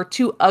that they were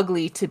too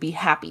ugly to be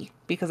happy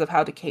because of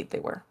how decayed they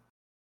were.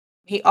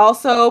 He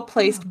also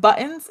placed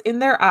buttons in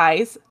their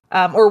eyes,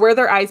 or where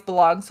their eyes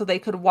belonged, so they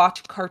could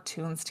watch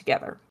cartoons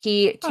together.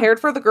 He cared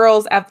for the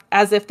girls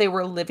as if they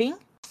were living,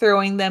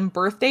 throwing them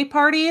birthday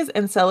parties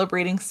and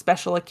celebrating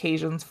special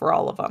occasions for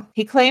all of them.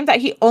 He claimed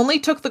that he only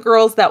took the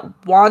girls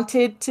that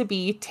wanted to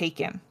be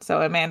taken.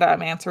 So, Amanda,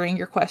 I'm answering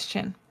your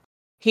question.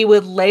 He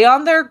would lay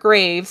on their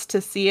graves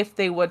to see if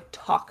they would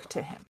talk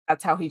to him.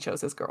 That's how he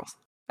chose his girls.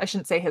 I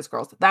shouldn't say his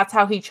girls. That's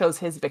how he chose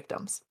his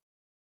victims.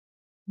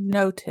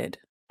 Noted.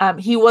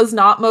 He was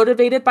not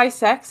motivated by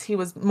sex. He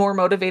was more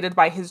motivated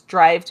by his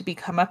drive to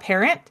become a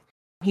parent.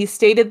 He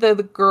stated that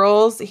the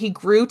girls he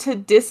grew to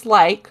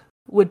dislike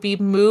would be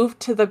moved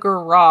to the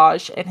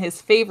garage and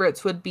his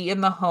favorites would be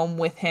in the home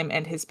with him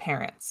and his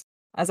parents.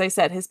 As I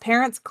said, his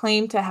parents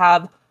claimed to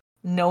have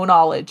no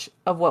knowledge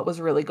of what was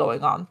really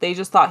going on. They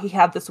just thought he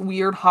had this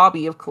weird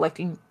hobby of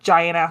collecting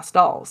giant-ass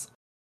dolls.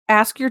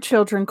 Ask your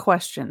children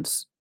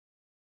questions.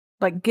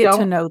 Like, get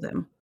to know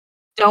them.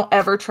 Don't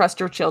ever trust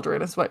your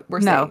children, is what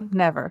we're saying. No,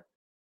 never.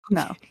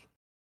 No.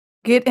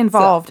 Get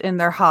involved in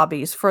their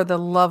hobbies, for the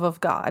love of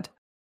God.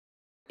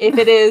 If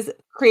it is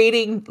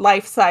creating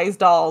life-size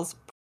dolls,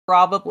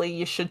 probably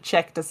you should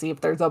check to see if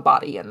there's a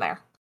body in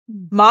there.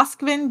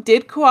 Moskvin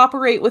did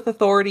cooperate with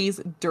authorities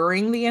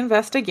during the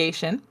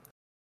investigation.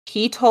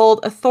 He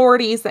told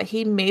authorities that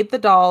he made the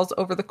dolls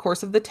over the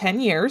course of the 10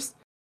 years.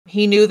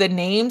 He knew the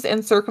names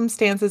and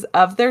circumstances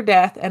of their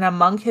death, and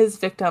among his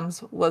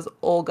victims was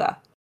Olga,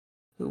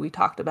 who we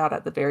talked about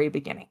at the very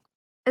beginning.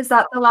 Is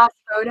that the last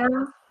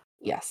photo?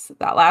 Yes,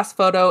 that last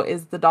photo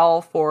is the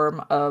doll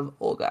form of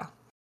Olga.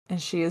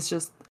 And she is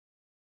just,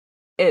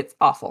 it's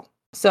awful.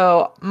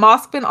 So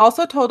Moskvin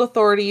also told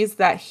authorities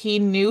that he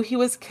knew he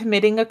was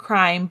committing a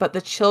crime, but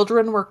the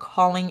children were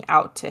calling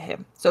out to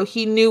him. So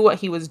he knew what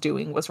he was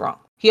doing was wrong.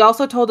 He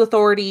also told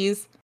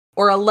authorities,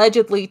 or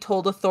allegedly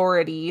told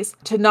authorities,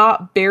 to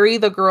not bury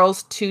the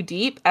girls too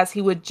deep as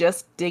he would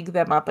just dig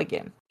them up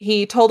again.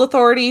 He told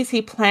authorities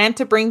he planned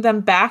to bring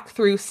them back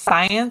through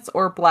science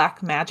or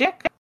black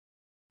magic,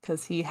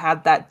 because he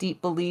had that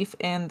deep belief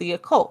in the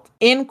occult.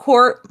 In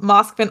court,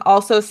 Moskvin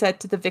also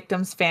said to the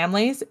victims'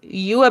 families,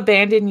 "You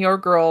abandoned your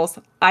girls.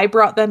 I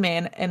brought them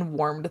in and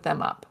warmed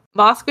them up."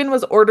 Moskvin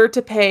was ordered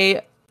to pay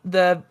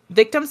the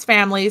victims'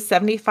 families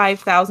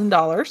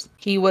 $75,000.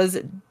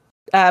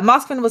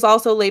 Moskvin was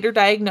also later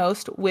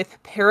diagnosed with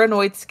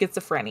paranoid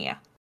schizophrenia.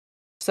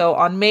 So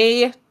on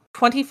May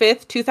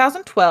 25th,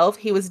 2012,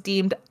 he was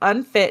deemed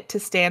unfit to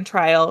stand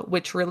trial,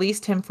 which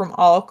released him from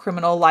all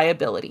criminal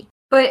liability.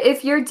 But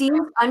if you're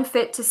deemed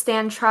unfit to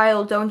stand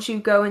trial, don't you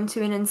go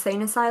into an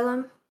insane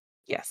asylum?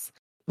 Yes.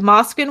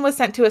 Moskvin was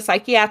sent to a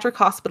psychiatric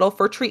hospital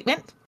for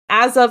treatment.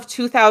 As of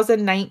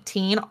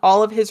 2019,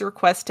 all of his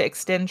requests to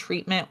extend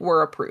treatment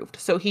were approved.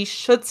 So he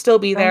should still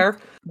be there.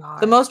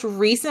 The most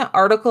recent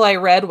article I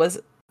read was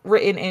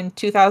written in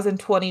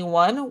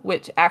 2021,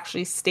 which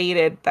actually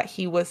stated that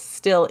he was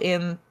still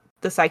in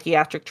the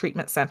psychiatric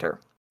treatment center.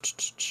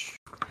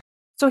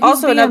 So he's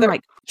also being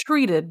like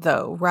treated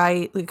though,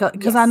 right?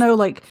 Because I know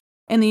like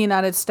in the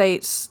United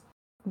States,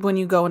 when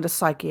you go into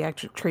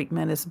psychiatric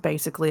treatment, it's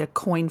basically a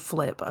coin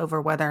flip over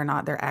whether or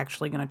not they're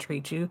actually going to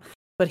treat you.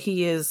 But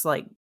he is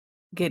like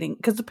getting,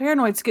 because the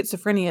paranoid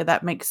schizophrenia,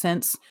 that makes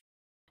sense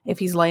if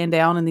he's laying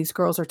down and these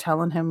girls are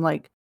telling him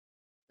like,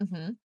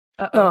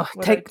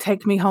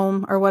 take me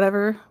home or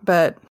whatever.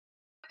 But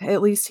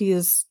at least he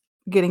is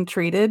getting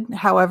treated.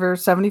 However,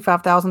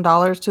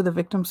 $75,000 to the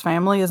victim's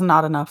family is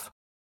not enough.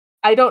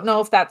 I don't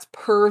know if that's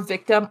per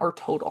victim or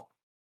total.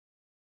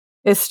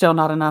 It's still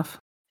not enough.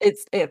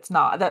 It's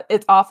not.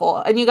 It's awful.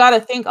 And you got to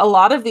think a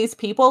lot of these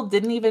people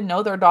didn't even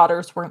know their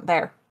daughters weren't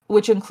there,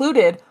 which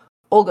included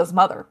Olga's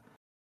mother.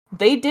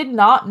 They did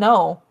not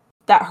know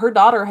that her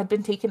daughter had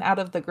been taken out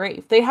of the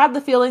grave. They had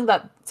the feeling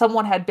that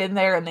someone had been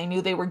there and they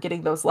knew they were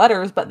getting those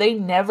letters, but they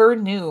never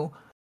knew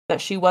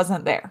that she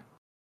wasn't there.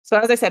 So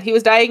as I said, he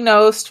was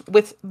diagnosed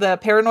with the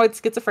paranoid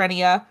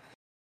schizophrenia.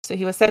 So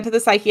he was sent to the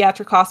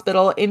psychiatric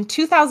hospital. In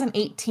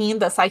 2018,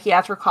 the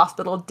psychiatric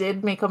hospital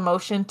did make a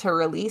motion to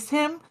release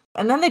him.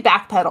 And then they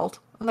backpedaled.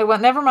 And they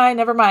went, never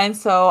mind.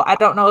 So I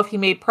don't know if he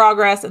made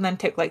progress and then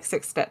took like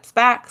 6 steps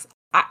back.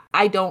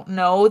 I don't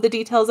know the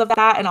details of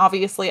that. And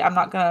obviously, I'm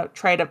not going to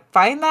try to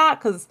find that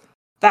because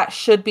that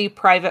should be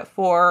private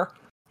for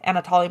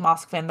Anatoly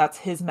Moskvin. That's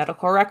his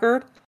medical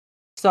record.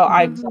 So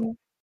I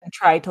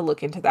tried to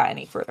look into that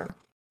any further.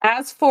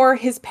 As for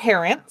his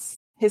parents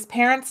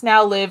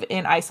now live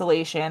in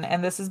isolation.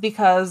 And this is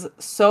because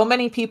so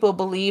many people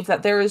believe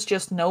that there is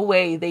just no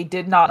way they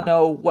did not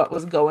know what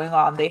was going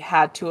on. They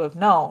had to have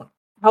known.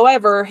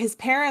 However, his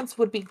parents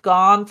would be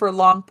gone for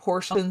long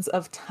portions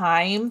of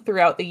time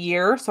throughout the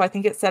year. So I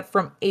think it said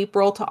from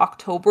April to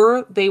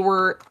October, they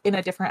were in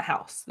a different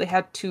house. They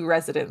had 2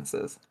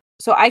 residences.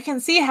 So I can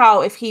see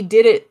how if he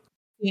did it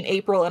in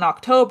April and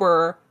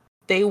October,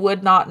 they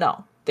would not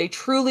know. They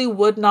truly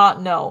would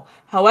not know.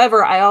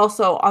 However, I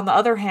also, on the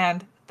other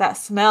hand, that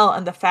smell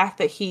and the fact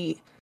that he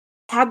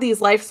had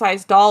these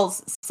life-size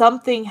dolls,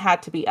 something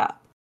had to be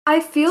up. I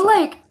feel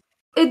like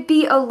it'd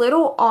be a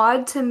little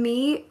odd to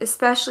me,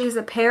 especially as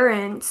a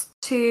parent,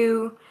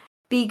 to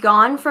be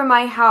gone from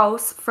my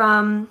house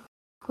from,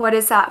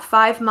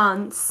 5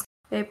 months?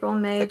 April,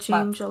 May,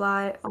 June,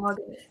 July,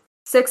 August.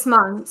 6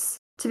 months.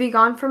 To be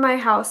gone from my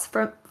house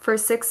for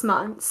 6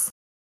 months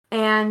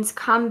and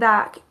come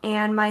back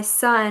and my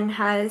son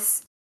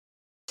has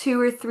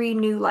 2 or 3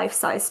 new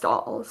life-size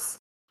dolls,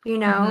 you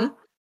know?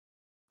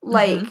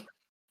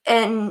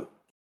 And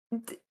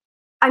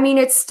I mean,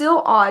 it's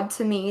still odd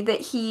to me that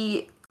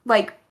he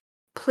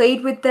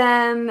played with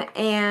them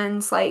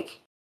and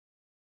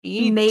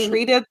he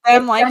treated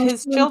them like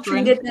his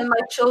children. Treated them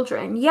like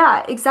children.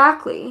 Yeah,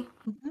 exactly.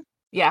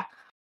 Yeah.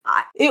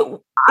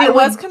 It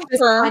was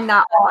confirmed. Find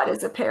that odd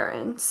as a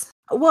parent.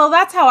 Well,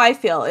 that's how I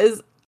feel.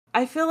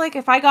 I feel like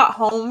if I got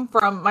home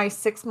from my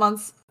 6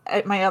 months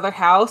at my other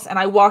house and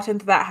I walked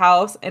into that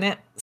house and it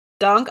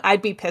stunk,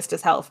 I'd be pissed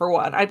as hell for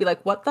one. I'd be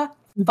like, what the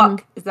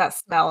fuck is that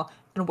smell?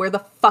 And where the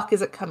fuck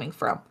is it coming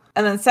from?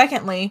 And then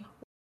secondly,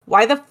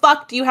 why the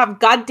fuck do you have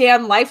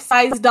goddamn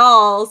life-size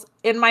dolls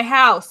in my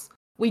house?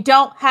 We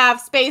don't have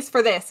space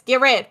for this.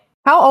 Get rid.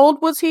 How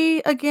old was he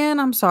again?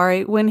 I'm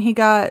sorry. When he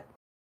got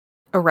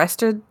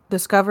arrested,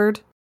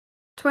 discovered?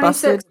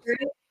 26.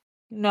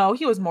 No,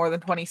 he was more than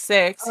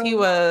 26. He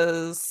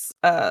was,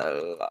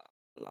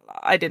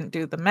 I didn't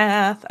do the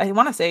math. I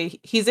want to say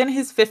he's in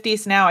his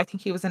 50s now. I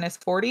think he was in his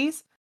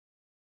 40s.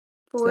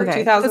 So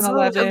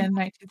 2011,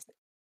 19,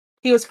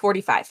 he was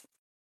 45.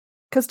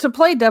 Because to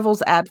play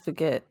devil's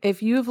advocate,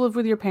 if you've lived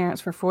with your parents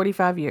for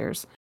 45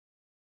 years,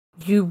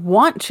 you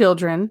want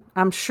children.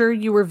 I'm sure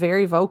you were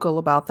very vocal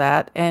about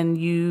that, and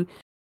you,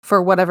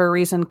 for whatever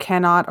reason,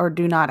 cannot or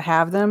do not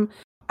have them.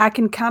 I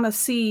can kind of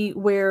see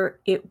where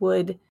it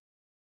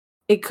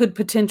could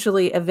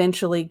potentially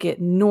eventually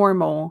get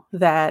normal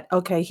that,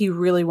 okay, he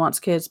really wants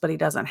kids, but he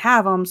doesn't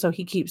have them, so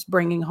he keeps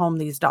bringing home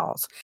these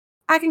dolls.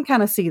 I can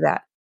kind of see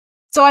that.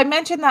 So I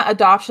mentioned that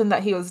adoption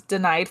that he was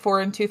denied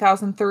for in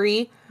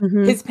 2003.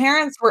 His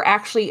parents were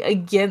actually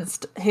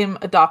against him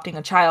adopting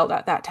a child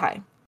at that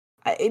time.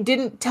 It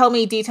didn't tell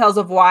me details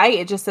of why.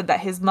 It just said that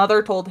his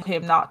mother told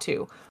him not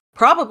to.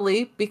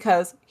 Probably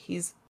because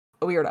he's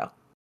a weirdo.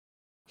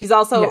 He's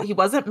also, he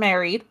wasn't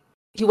married.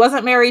 He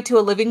wasn't married to a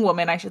living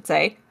woman, I should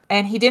say.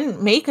 And he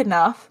didn't make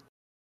enough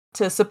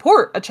to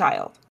support a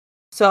child.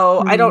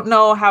 So I don't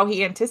know how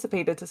he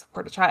anticipated to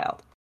support a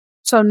child.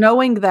 So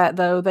knowing that,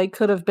 though, they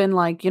could have been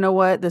like, you know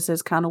what, this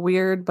is kind of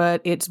weird,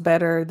 but it's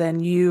better than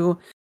you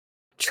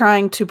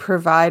trying to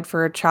provide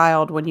for a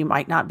child when you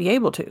might not be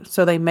able to.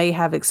 So they may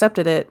have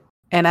accepted it.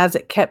 And as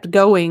it kept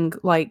going,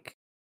 like,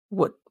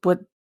 what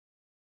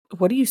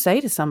do you say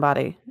to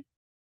somebody?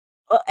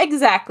 Well,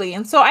 exactly.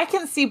 And so I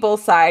can see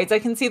both sides. I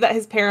can see that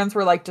his parents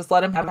were like, just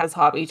let him have his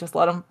hobby. Just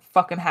let him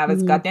fucking have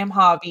his goddamn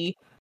hobby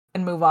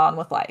and move on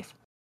with life.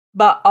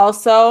 But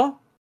also,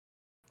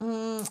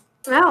 I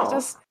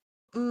just,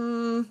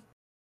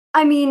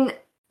 I mean,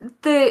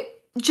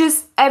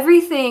 just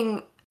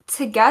everything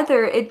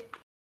together,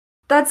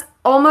 that's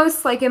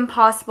almost like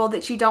impossible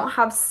that you don't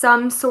have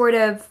some sort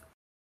of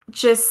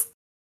is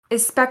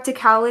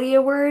spectacality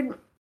a word?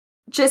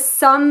 Just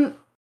some.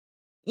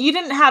 You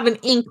didn't have an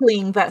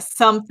inkling that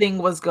something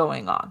was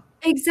going on.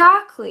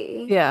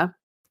 Exactly. Yeah.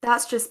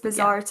 That's just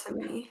bizarre to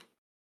me.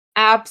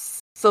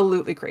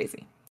 Absolutely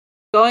crazy.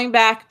 Going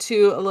back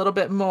to a little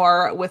bit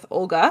more with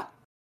Olga.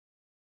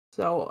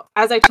 So,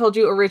 as I told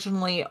you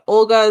originally,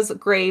 Olga's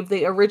grave,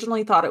 they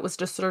originally thought it was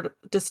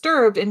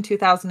disturbed in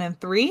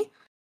 2003.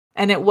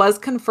 And it was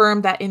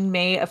confirmed that in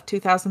May of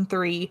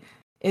 2003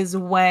 is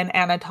when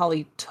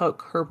Anatoly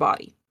took her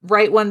body.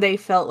 Right when they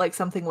felt like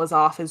something was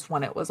off is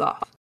when it was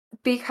off.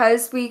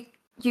 Because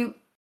you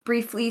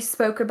briefly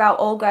spoke about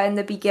Olga in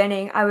the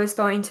beginning, I was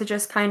going to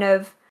just kind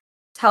of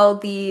tell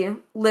the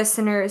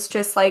listeners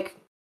just like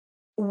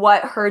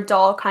what her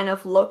doll kind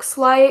of looks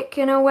like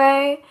in a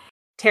way.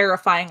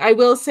 Terrifying. I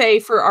will say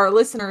for our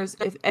listeners,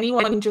 if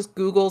anyone just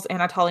Googles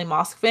Anatoly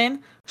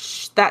Moskvin,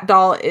 that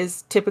doll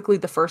is typically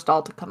the first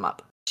doll to come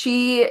up.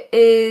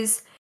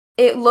 It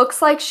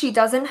looks like she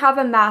doesn't have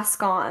a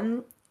mask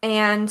on,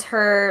 and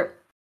her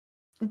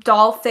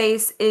doll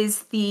face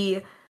is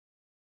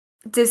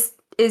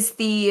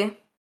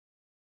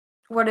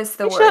what is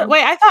the word?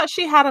 Wait, I thought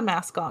she had a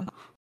mask on.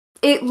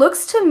 It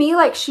looks to me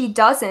like she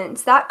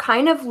doesn't. That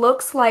kind of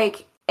looks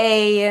like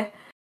a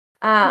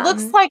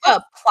looks like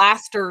a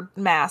plastered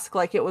mask,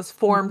 like it was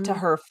formed to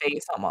her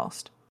face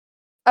almost.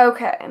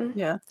 Okay.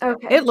 Yeah.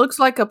 Okay. It looks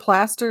like a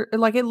plaster,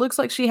 like it looks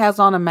like she has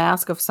on a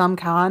mask of some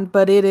kind,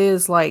 but it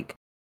is like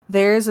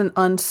there's an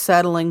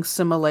unsettling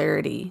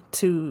similarity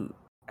to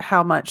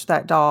how much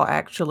that doll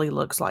actually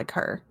looks like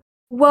her.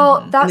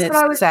 Well, that's what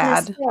I was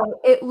sad. gonna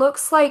say. It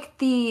looks like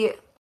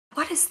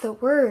what is the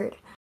word?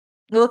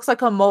 It looks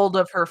like a mold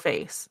of her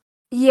face.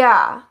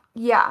 Yeah.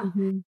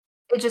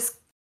 It just,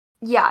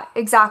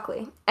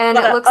 exactly. And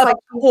But it looks like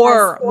a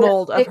poor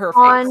mold of her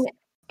face.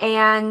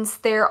 And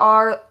there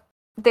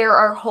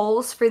are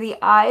holes for the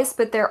eyes,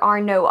 but there are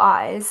no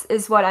eyes,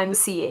 is what I'm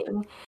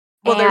seeing.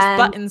 Well, there's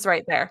buttons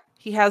right there.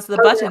 He has the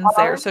buttons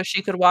there so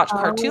she could watch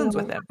cartoons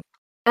with him.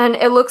 And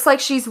it looks like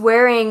she's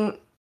wearing,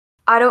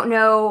 I don't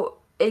know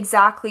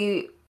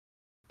exactly,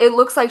 it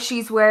looks like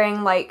she's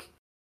wearing like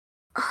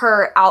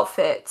her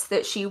outfits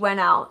that she went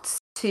out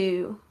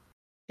to.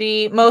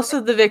 Most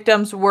of the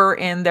victims were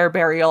in their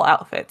burial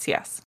outfits,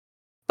 yes.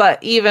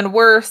 But even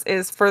worse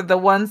is for the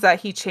ones that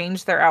he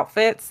changed their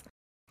outfits,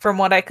 from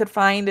what I could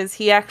find, is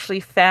he actually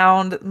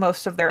found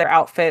most of their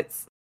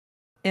outfits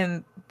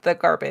in the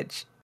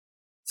garbage.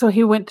 So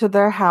he went to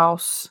their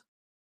house.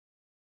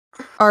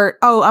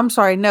 I'm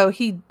sorry, no,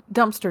 he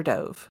dumpster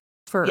dove.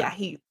 Yeah,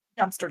 he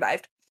dumpster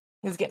dived.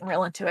 He was getting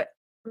real into it.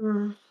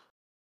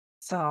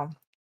 So,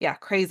 yeah,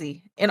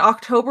 crazy. In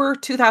October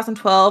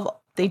 2012,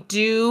 they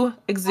do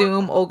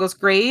exhume Olga's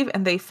grave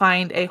and they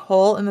find a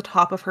hole in the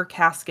top of her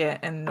casket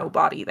and no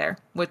body there,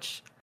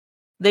 which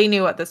they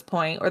knew at this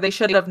point, or they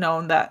should have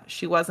known that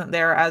she wasn't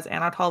there, as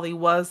Anatoly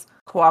was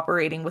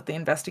cooperating with the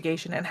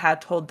investigation and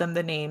had told them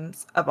the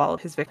names of all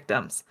of his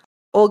victims.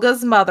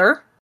 Olga's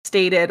mother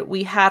stated,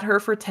 "We had her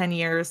for 10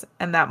 years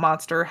and that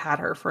monster had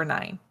her for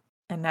 9.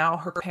 And now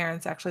her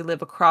parents actually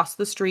live across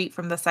the street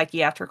from the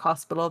psychiatric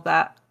hospital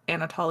that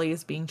Anatoly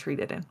is being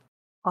treated in.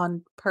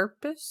 On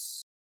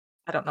purpose?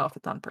 I don't know if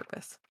it's on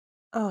purpose.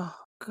 Oh,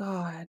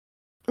 God.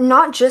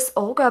 Not just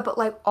Olga, but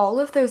like all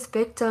of those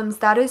victims.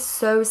 That is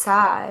so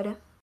sad.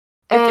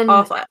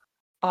 It's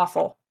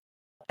awful.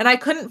 And I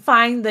couldn't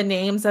find the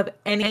names of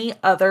any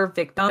other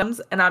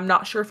victims, and I'm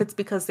not sure if it's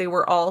because they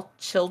were all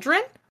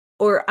children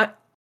or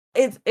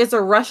it's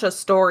a Russia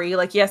story.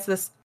 Like, yes,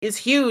 this is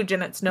huge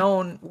and it's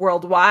known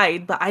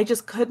worldwide, but I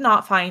just could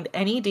not find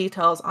any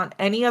details on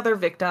any other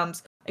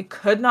victims. I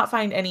could not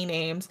find any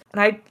names.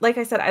 And like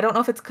I said, I don't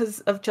know if it's because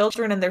of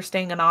children and they're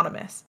staying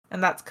anonymous.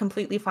 And that's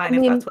completely fine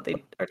if that's what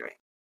they are doing.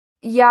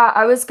 Yeah,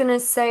 I was gonna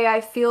say, I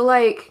feel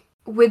like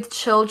with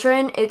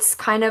children, it's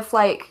kind of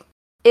like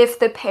if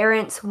the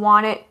parents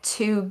want it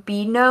to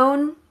be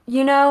known,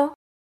 you know?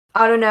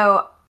 I don't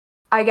know.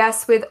 I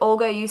guess with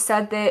Olga, you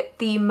said that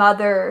the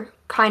mother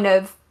kind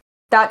of,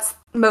 that's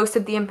most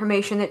of the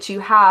information that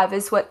you have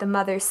is what the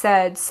mother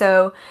said.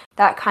 So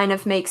that kind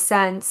of makes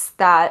sense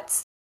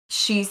that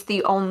she's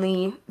the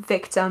only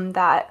victim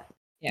that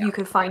you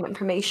could find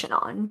information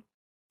on.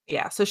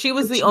 Yeah, so she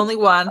was the only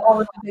one.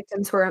 All of the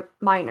victims were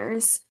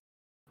minors.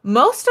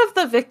 Most of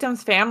the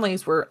victims'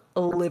 families were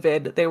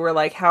livid. They were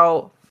like,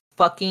 "How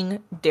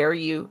fucking dare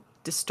you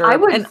disturb?" I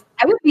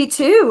would be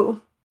too.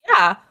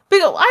 Yeah, but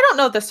I don't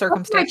know the That's my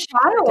circumstance.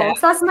 child.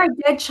 That's my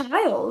dead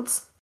child.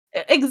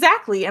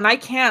 Exactly, and I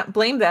can't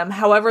blame them.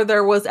 However,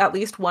 there was at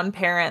least one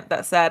parent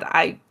that said,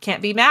 I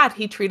can't be mad.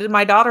 He treated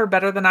my daughter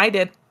better than I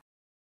did.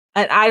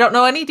 And I don't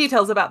know any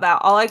details about that.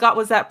 All I got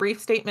was that brief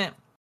statement.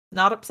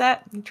 Not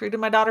upset. He treated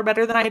my daughter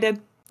better than I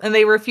did. And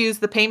they refused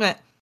the payment,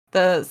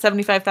 the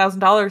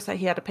 $75,000 that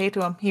he had to pay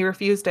to him. He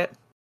refused it.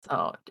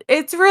 So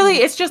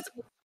it's just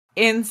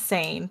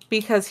insane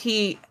because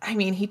he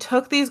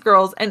took these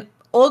girls, and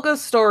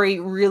Olga's story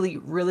really,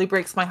 really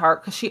breaks my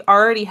heart because she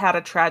already had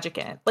a tragic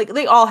end. Like,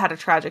 they all had a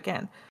tragic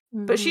end.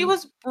 But she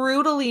was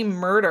brutally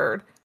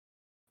murdered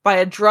by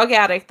a drug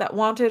addict that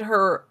wanted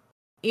her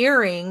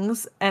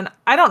earrings, and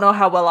I don't know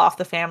how well off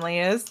the family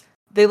is.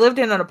 They lived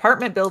in an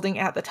apartment building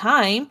at the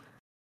time,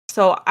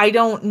 so I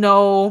don't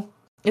know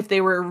if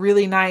they were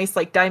really nice,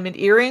 like diamond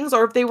earrings,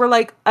 or if they were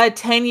like a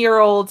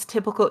 10-year-old's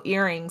typical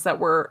earrings that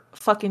were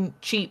fucking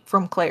cheap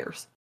from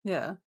Claire's.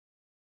 Yeah.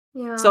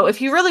 Yeah. So if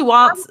he really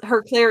wants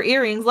her Claire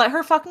earrings, let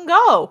her fucking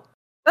go.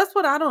 That's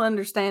what I don't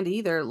understand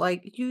either.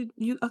 Like, you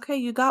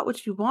got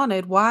what you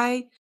wanted.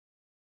 Why?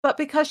 But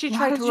because she Why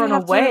tried did to you run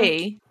have to-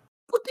 away.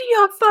 Well, do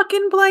you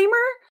fucking blame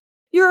her?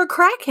 You're a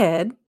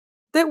crackhead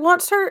that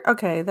wants her.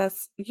 Okay,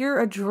 you're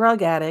a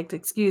drug addict.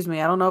 Excuse me.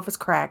 I don't know if it's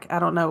crack. I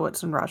don't know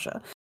what's in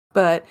Russia.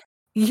 But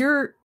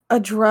you're a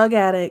drug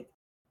addict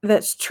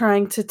that's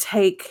trying to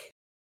take,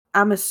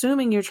 I'm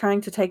assuming you're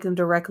trying to take them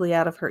directly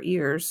out of her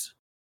ears.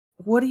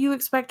 What do you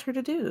expect her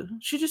to do?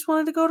 She just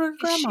wanted to go to her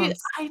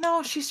grandma's. I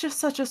know, she's just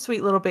such a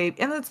sweet little babe.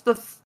 And it's the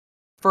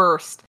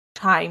first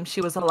time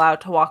she was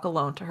allowed to walk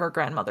alone to her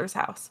grandmother's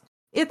house.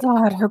 It's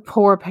God, her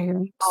poor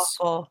parents.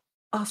 awful.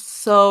 Oh,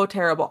 so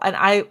terrible. And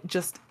I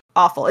just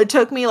awful. It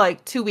took me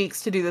like 2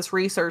 weeks to do this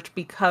research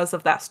because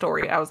of that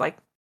story. I was like,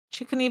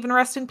 she couldn't even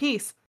rest in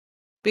peace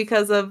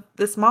because of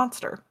this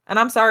monster. And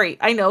I'm sorry.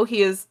 I know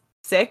he is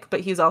sick,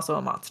 but he's also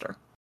a monster.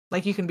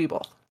 Like, you can be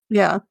both.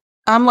 Yeah.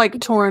 I'm like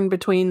torn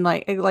between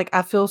like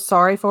I feel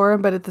sorry for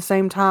him, but at the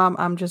same time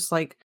I'm just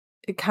like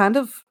kind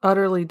of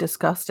utterly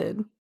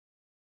disgusted.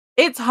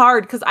 It's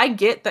hard because I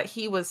get that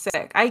he was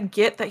sick. I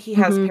get that he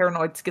has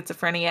paranoid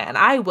schizophrenia, and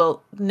I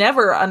will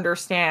never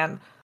understand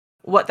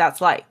what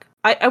that's like.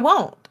 I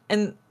won't.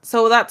 And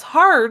so that's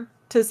hard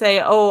to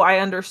say, oh, I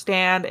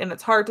understand. And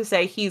it's hard to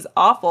say he's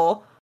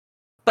awful.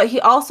 But he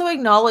also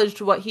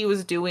acknowledged what he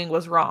was doing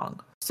was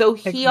wrong. So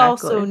he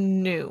also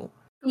knew.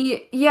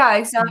 Yeah,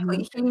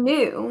 exactly. He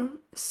knew.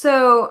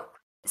 So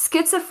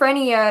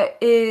schizophrenia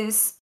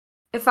is,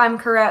 if I'm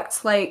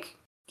correct, like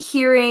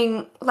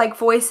hearing like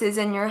voices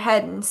in your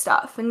head and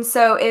stuff. And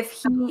so if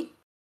he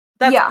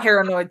That's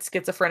paranoid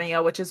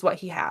schizophrenia, which is what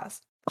he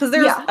has. Because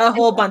there's a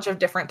whole bunch of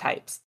different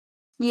types.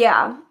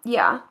 Yeah.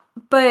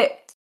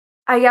 But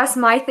I guess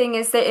my thing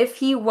is that if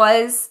he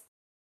was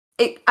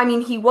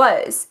he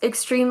was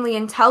extremely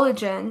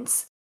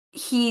intelligent.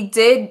 He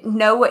did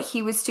know what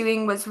he was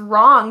doing was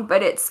wrong,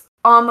 but it's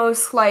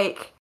almost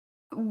like,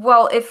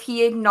 well, if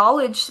he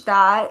acknowledged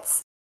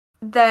that,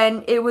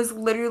 then it was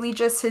literally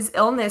just his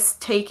illness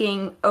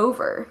taking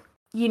over,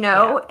 you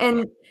know? Yeah.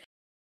 And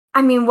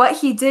I mean, what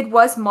he did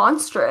was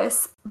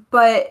monstrous,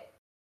 but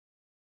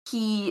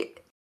he...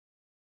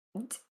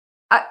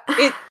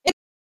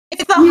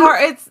 It's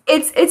hard.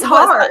 It's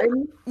hard.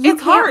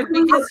 It's hard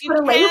because you put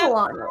a label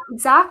on it.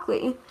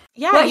 Exactly.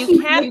 Yeah, what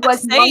you can't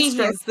was say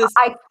monstrous. he's this.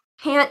 I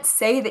can't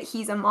say that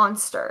he's a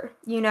monster.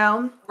 You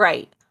know,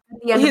 right?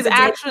 His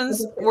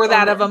actions were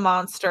that of a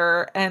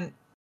monster, and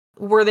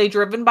were they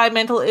driven by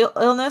mental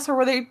illness or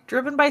were they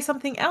driven by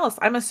something else?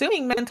 I'm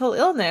assuming mental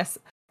illness,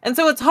 and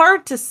so it's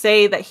hard to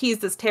say that he's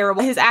this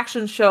terrible. His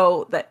actions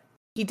show that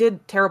he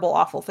did terrible,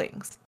 awful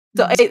things.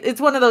 So it's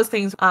one of those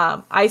things.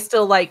 I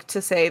still like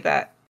to say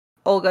that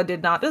Olga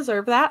did not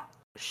deserve that.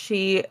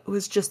 She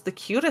was just the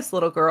cutest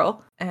little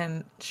girl,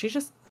 and she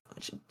just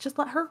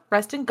let her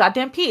rest in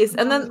goddamn peace.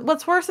 And then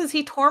what's worse is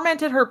he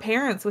tormented her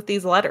parents with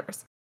these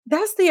letters.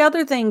 That's the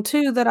other thing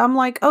too, that I'm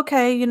like,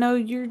 okay, you know,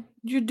 you're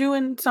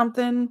doing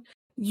something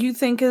you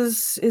think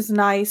is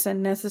nice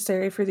and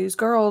necessary for these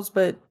girls,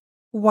 but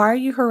why are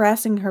you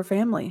harassing her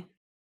family?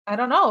 I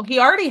don't know. He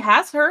already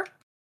has her.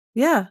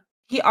 Yeah.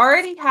 He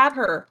already had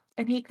her,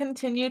 and he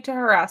continued to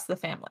harass the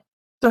family.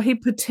 So he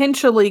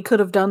potentially could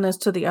have done this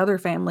to the other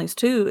families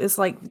too. It's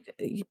like,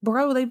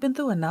 bro, they've been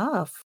through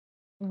enough.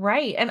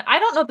 Right. And I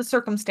don't know the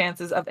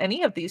circumstances of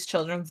any of these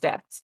children's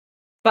deaths,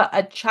 but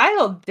a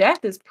child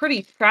death is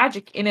pretty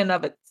tragic in and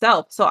of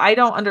itself. So I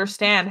don't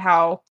understand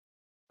how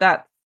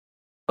that's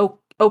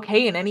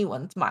okay in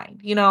anyone's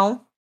mind, you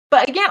know?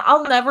 But again,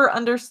 I'll never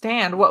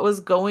understand what was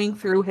going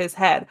through his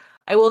head.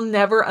 I will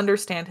never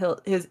understand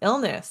his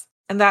illness.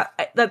 And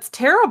that's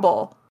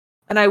terrible.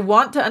 And I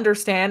want to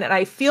understand, and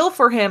I feel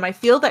for him. I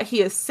feel that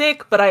he is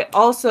sick, but I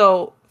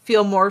also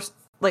feel more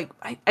like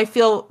I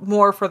feel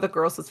more for the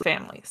girls'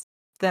 families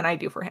than I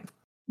do for him.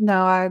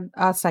 No,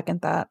 I second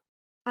that.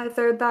 I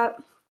third that.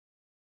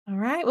 All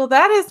right. Well,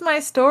 that is my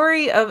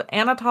story of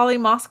Anatoly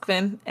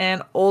Moskvin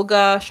and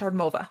Olga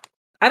Shardmova.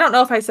 I don't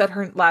know if I said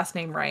her last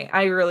name right.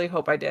 I really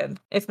hope I did.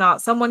 If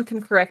not, someone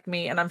can correct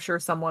me, and I'm sure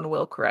someone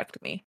will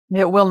correct me.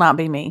 It will not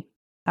be me.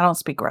 I don't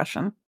speak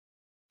Russian.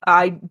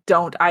 I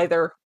don't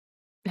either.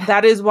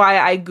 That is why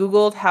I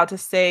Googled how to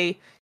say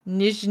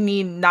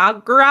Nizhny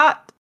Novgorod,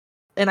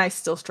 and I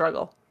still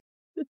struggle.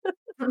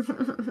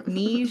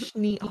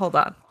 Nizhny, hold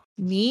on.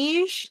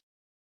 Nizhny,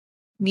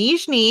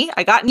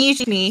 I got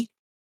Nizhny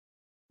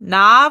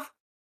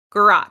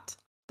Novgorod.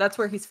 That's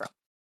where he's from.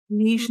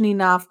 Nizhny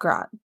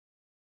Novgorod.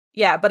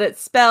 Yeah, but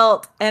it's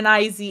spelled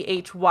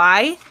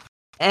Nizhy,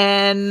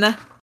 and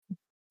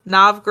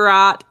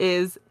Novgorod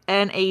is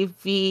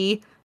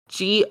Navgorod.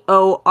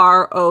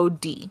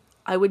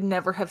 I would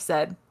never have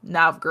said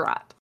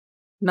Novgorod.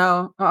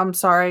 No, I'm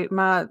sorry.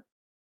 My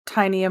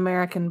tiny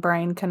American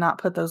brain cannot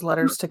put those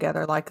letters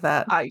together like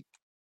that. I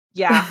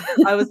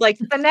was like,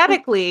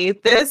 phonetically,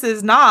 this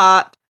is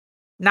not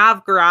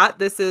Novgorod.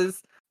 This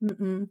is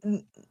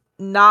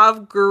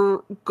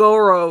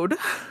Novgorod.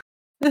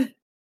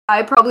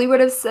 I probably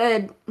would have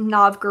said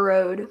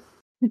Novgorod.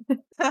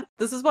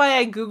 This is why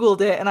I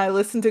Googled it, and I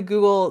listened to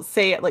Google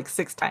say it like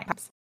 6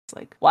 times. It's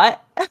like,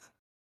 what?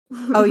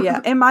 Oh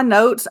yeah. In my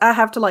notes, I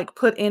have to like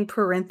put in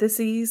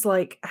parentheses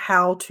like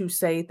how to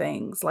say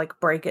things, like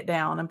break it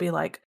down and be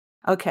like,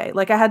 okay,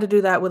 like I had to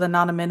do that with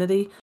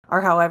anonymity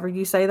or however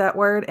you say that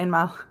word in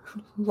my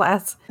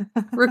last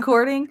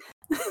recording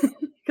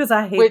because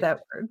I hate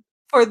that word.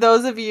 For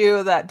those of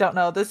you that don't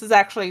know, this is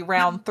actually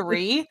round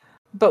 3,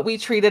 but we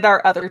treated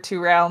our other 2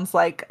 rounds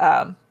like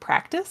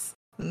practice.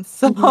 And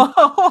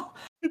so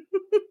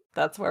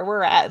that's where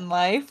we're at in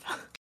life.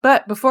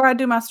 But before I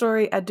do my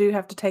story, I do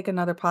have to take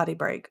another potty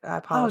break. I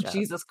apologize. Oh,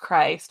 Jesus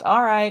Christ.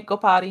 All right, go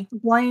potty.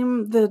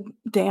 Blame the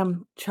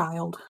damn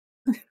child.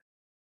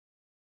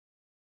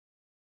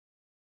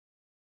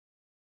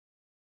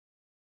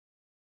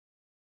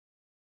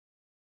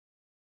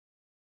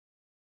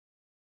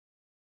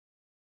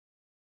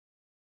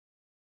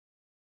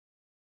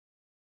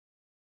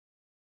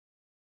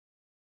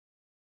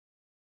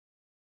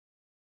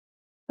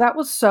 That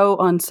was so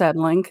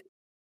unsettling.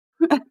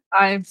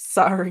 I'm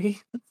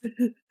sorry.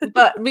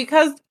 But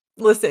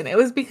listen, it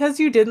was because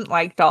you didn't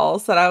like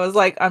dolls that I was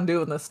like, I'm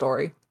doing this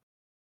story.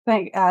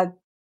 I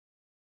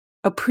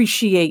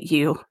appreciate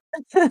you.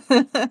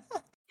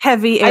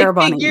 Heavy air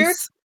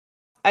bunnies.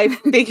 I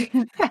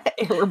figured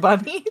air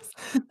bunnies.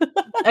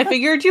 I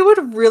figured you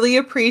would really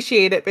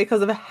appreciate it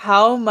because of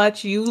how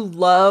much you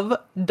love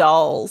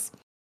dolls.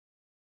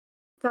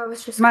 That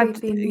was just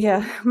creepy.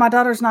 Yeah, my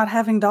daughter's not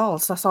having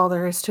dolls. That's all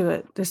there is to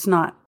it. It's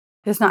not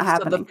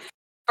happening. The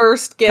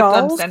first gift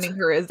dolls, I'm sending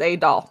her is a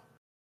doll.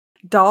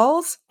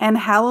 Dolls and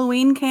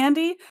Halloween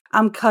candy.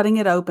 I'm cutting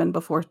it open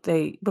before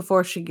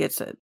she gets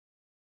it.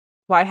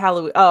 Why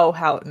Halloween?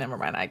 Oh, never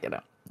mind. I get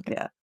it. Okay.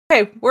 Yeah.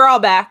 Okay, we're all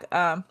back.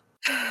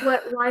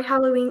 Why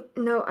Halloween?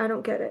 No, I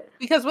don't get it.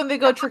 Because when they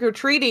go trick or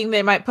treating,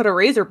 they might put a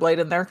razor blade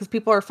in there because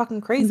people are fucking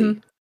crazy. Mm-hmm.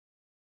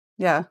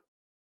 Yeah.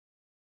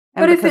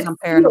 And but because I'm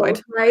paranoid,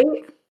 sealed, right?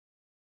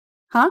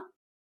 Huh?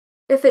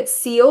 If it's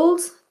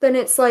sealed, then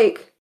it's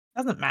like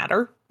doesn't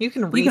matter. You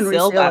can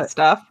reseal that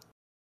stuff.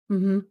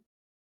 Mm-hmm.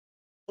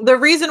 The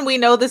reason we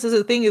know this is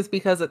a thing is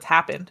because it's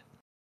happened.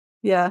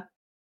 Yeah.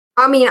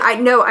 I mean,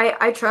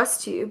 I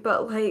trust you,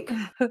 but like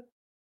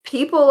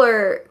people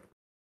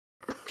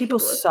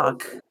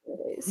suck.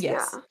 Yes.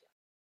 Yeah.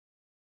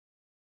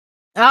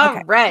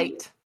 All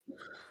right.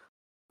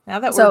 Now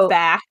that we're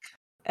back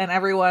and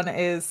everyone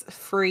is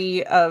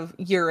free of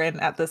urine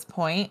at this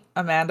point,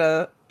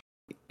 Amanda,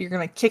 you're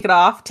going to kick it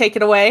off. Take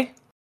it away.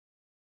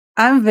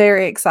 I'm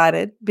very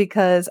excited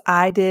because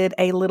I did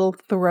a little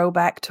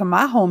throwback to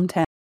my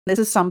hometown. This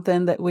is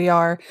something that we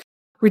are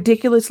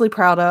ridiculously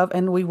proud of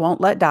and we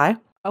won't let die.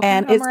 Okay,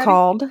 and it's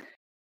called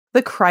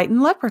the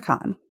Crichton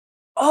Leprechaun.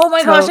 Oh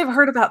my gosh, I've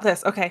heard about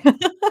this. Okay.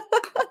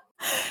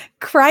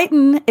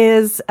 Crichton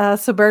is a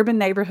suburban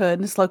neighborhood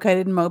and it's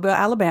located in Mobile,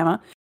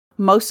 Alabama.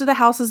 Most of the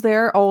houses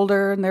there are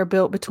older and they're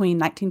built between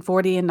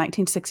 1940 and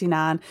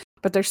 1969,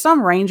 but there's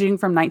some ranging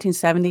from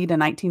 1970 to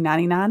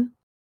 1999.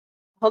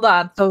 Hold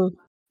on. So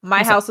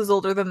my house is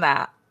older than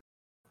that.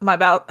 My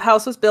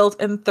house was built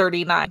in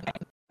 39.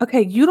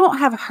 Okay, you don't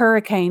have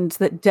hurricanes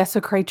that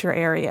desecrate your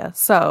area,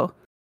 so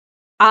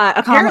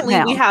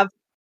apparently we have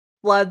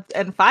floods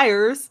and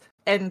fires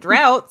and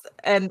droughts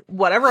and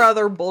whatever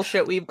other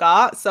bullshit we've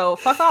got, so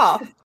fuck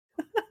off.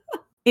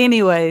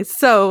 Anyway,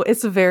 so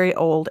it's a very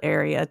old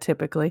area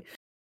typically.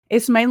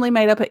 It's mainly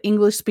made up of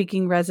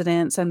English-speaking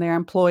residents, and they're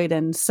employed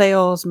in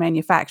sales,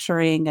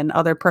 manufacturing, and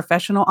other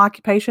professional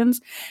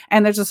occupations.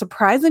 And there's a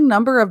surprising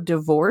number of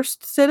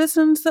divorced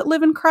citizens that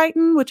live in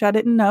Crichton, which I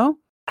didn't know.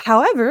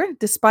 However,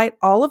 despite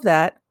all of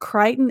that,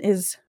 Crichton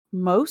is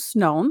most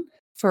known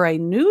for a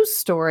news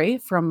story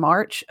from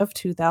March of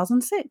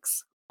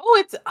 2006.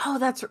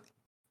 That's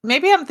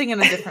maybe I'm thinking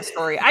a different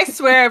story. I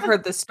swear I've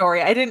heard this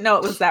story. I didn't know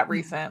it was that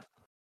recent.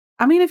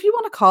 I mean, if you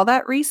want to call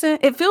that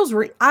recent, it feels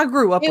I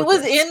grew up with it. It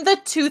was in the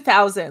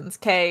 2000s,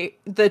 okay?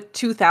 The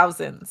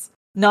 2000s.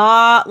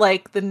 Not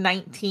like the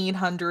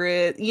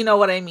 1900s. You know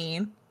what I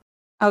mean?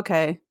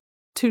 Okay.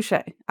 Touche.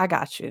 I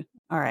got you.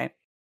 All right.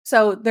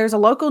 So there's a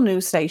local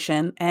news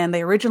station, and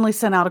they originally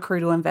sent out a crew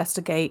to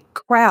investigate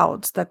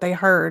crowds that they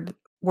heard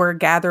were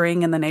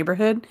gathering in the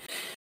neighborhood.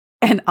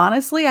 And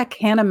honestly, I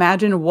can't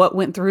imagine what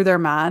went through their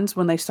minds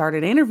when they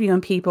started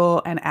interviewing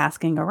people and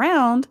asking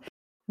around.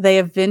 They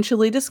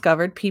eventually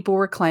discovered people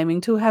were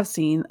claiming to have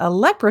seen a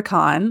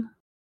leprechaun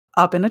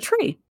up in a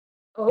tree.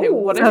 Okay,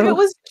 what if it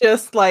was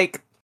just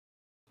like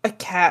a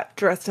cat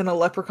dressed in a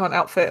leprechaun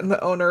outfit and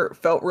the owner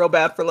felt real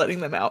bad for letting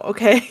them out?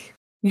 Okay.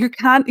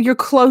 You're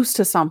close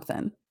to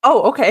something.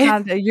 Oh,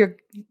 okay. You're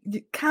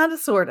kind of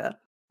sorta.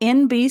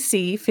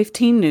 NBC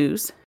 15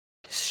 News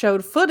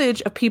showed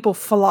footage of people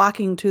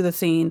flocking to the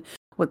scene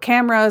with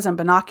cameras and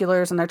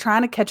binoculars, and they're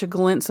trying to catch a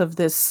glimpse of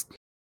this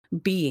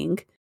being.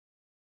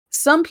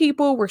 Some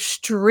people were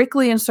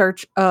strictly in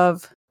search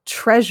of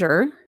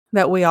treasure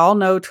that we all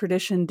know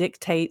tradition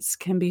dictates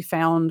can be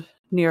found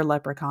near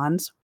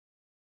leprechauns.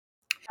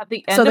 At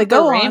the end of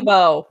the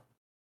rainbow.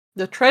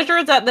 The treasure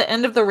is at the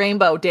end of the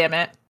rainbow, damn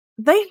it.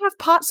 They have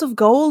pots of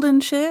gold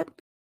and shit.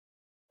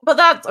 But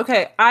that's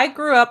okay. I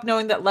grew up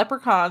knowing that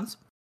leprechauns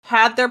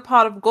had their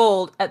pot of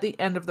gold at the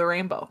end of the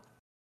rainbow.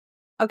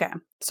 Okay.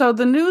 So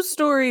the news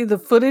story, the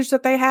footage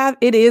that they have,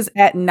 it is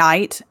at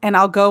night. And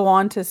I'll go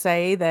on to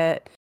say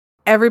that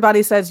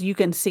everybody says you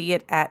can see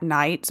it at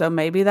night. So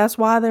maybe that's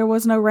why there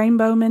was no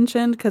rainbow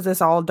mentioned, because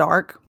it's all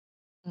dark.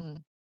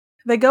 Mm.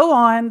 They go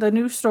on, the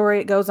news story,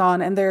 it goes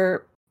on, and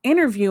they're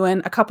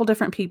interviewing a couple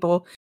different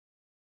people.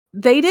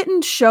 They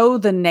didn't show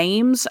the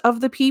names of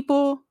the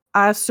people,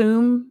 I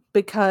assume,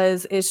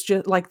 because it's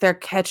just like they're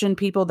catching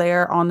people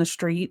there on the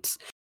streets.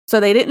 So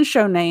they didn't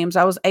show names.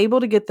 I was able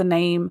to get the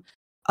name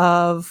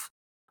of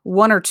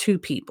one or two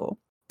people,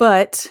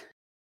 but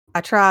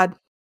I tried.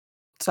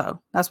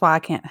 So that's why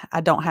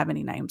I don't have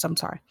any names. I'm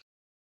sorry.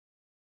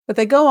 But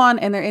they go on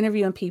and they're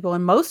interviewing people,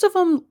 and most of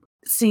them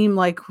seem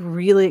like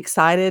really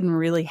excited and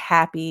really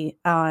happy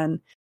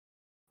on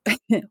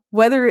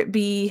whether it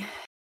be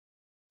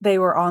they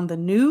were on the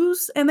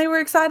news and they were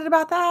excited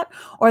about that,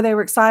 or they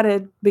were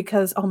excited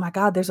because, oh my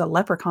God, there's a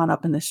leprechaun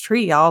up in this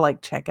tree. Y'all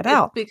like check it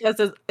out. Because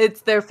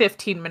it's their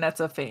 15 minutes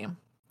of fame.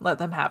 Let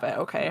them have it,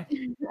 okay?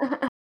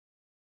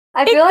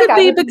 I feel like could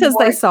be because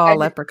they saw a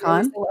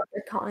leprechaun.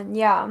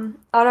 Yeah,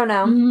 I don't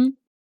know. Mm-hmm.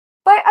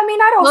 But I mean,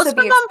 I'd also Most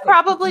of them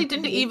probably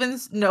didn't even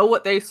know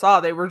what they saw.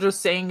 They were just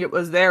saying it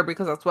was there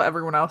because that's what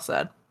everyone else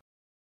said.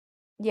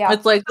 Yeah.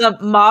 It's like the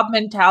mob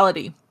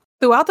mentality.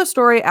 Throughout the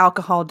story,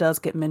 alcohol does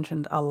get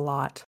mentioned a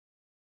lot.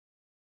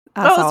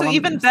 So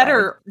even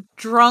better,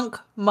 drunk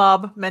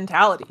mob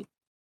mentality.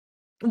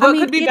 What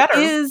could be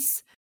better?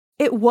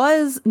 It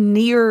was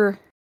near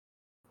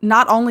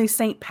not only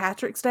St.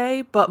 Patrick's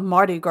Day, but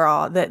Mardi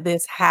Gras that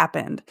this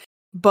happened.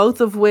 Both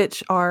of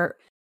which are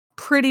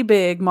pretty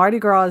big. Mardi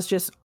Gras is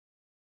just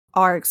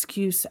our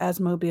excuse as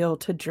Mobile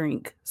to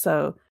drink.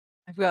 So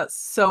I've got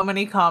so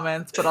many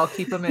comments, but I'll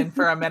keep them in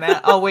for a minute.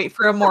 I'll wait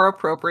for a more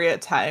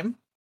appropriate time.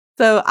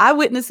 So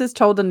eyewitnesses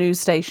told the news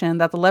station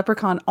that the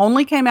leprechaun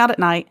only came out at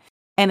night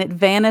and it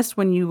vanished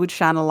when you would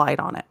shine a light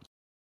on it.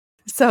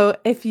 So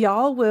if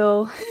y'all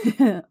will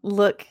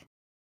look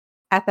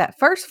at that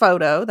first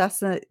photo,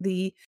 that's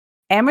the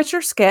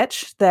amateur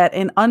sketch that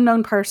an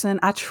unknown person,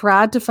 I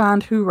tried to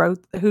find who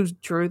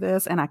drew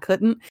this and I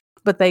couldn't,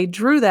 but they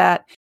drew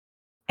that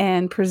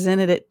and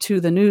presented it to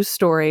the news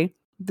story.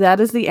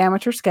 That is the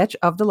amateur sketch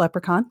of the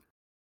leprechaun.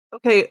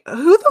 Okay,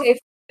 who the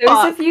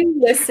There's a few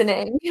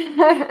listening.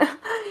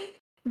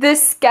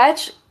 This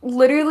sketch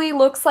literally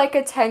looks like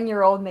a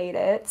 10-year-old made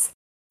it.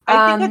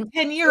 I think a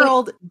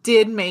 10-year-old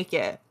did make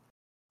it.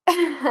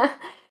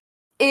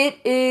 It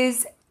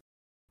is,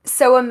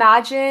 so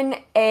imagine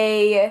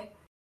I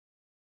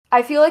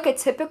feel like a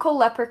typical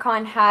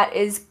leprechaun hat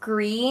is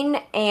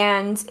green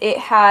and it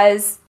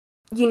has,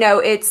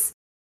 it's...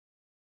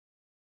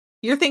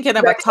 You're thinking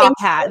of a top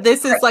hat.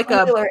 This is like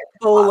a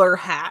bowler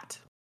hat.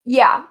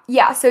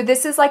 Yeah. So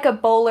this is like a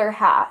bowler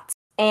hat.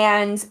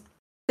 And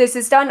this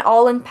is done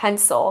all in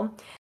pencil.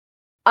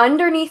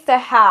 Underneath the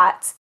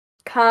hat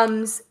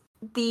comes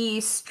the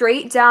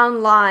straight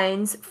down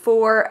lines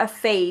for a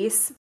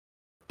face.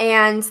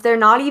 And they're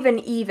not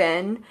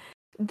even.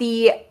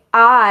 The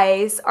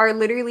eyes are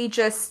literally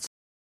just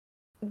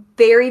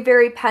very,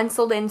 very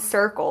penciled in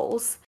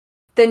circles.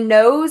 The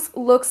nose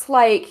looks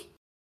like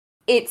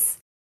it's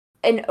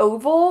an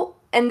oval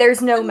and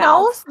there's no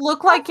mouth. Nose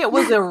look like it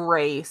was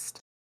erased.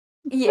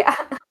 Yeah.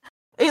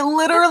 It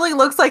literally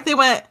looks like they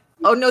went,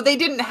 oh no, they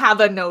didn't have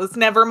a nose.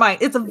 Never mind.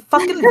 It's a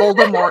fucking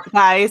Voldemort,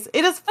 guys.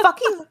 It is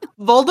fucking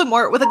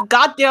Voldemort with a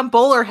goddamn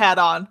bowler hat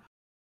on.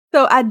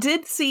 So I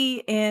did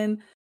see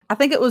I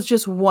think it was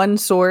just one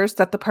source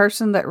that the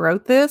person that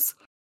wrote this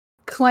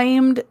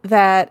claimed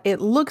that it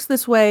looks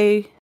this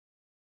way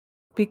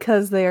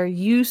because they're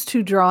used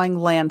to drawing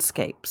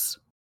landscapes.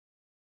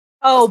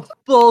 Oh,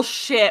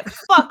 bullshit.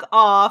 Fuck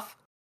off.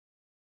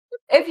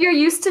 If you're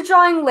used to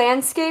drawing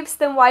landscapes,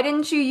 then why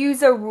didn't you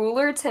use a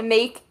ruler to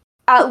make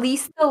at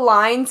least the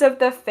lines of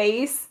the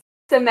face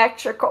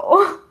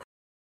symmetrical?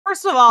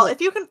 First of all, if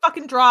you can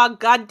fucking draw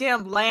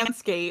goddamn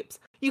landscapes,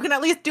 you can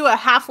at least do a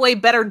halfway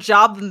better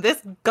job than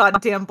this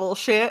goddamn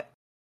bullshit.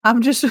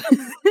 I'm just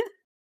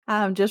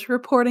I'm just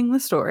reporting the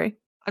story.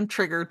 I'm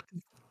triggered.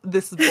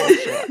 This is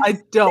bullshit. I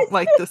don't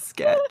like this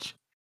sketch.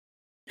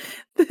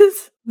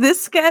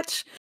 This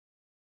sketch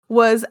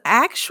was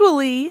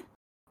actually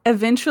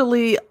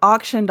eventually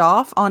auctioned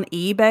off on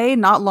eBay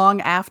not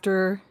long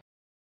after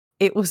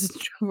it was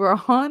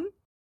drawn.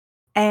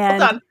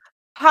 And Hold on.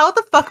 How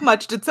the fuck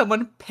much did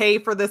someone pay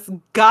for this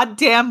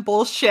goddamn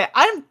bullshit?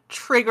 I'm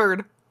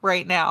triggered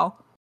right now.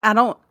 I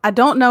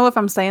don't know if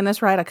I'm saying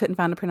this right. I couldn't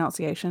find a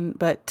pronunciation,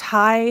 but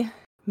Ty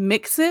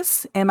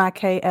Mixis,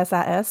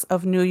 Miksis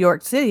of New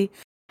York City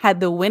had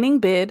the winning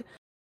bid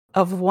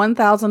of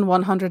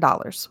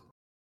 $1,100.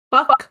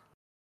 Fuck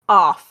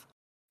off.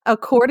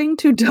 According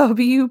to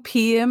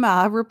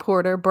WPMI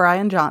reporter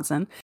Brian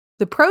Johnson,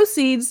 the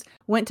proceeds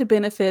went to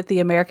benefit the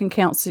American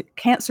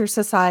Cancer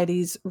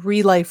Society's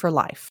Relay for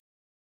Life.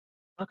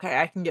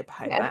 Okay, I can get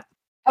behind that.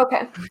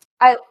 Okay.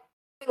 I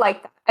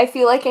like that. I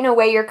feel like in a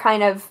way you're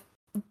kind of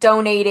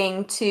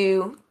donating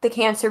to the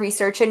cancer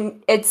research,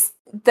 and it's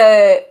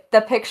the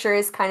picture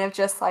is kind of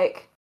just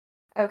like,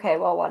 okay,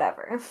 well,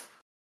 whatever.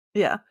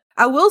 Yeah.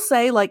 I will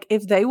say, like,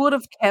 if they would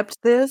have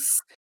kept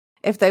this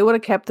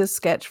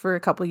sketch for a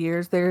couple of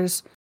years,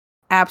 there's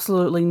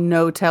absolutely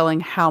no telling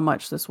how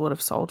much this would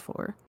have sold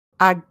for.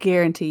 I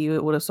guarantee you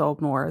it would have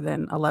sold more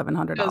than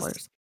 $1,100.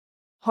 Does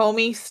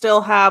homie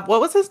still have, what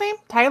was his name?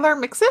 Tyler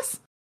Mixis?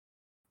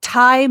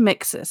 Ty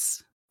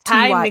Mixis.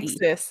 Ty T-Y-E.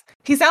 Mixis.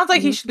 He sounds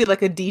like he should be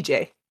like a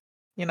DJ,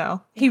 you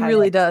know? He Ty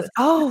really Mixis. does.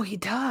 Oh, he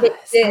does.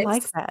 I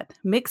like that.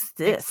 Mix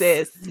this.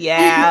 Mixis,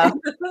 yeah.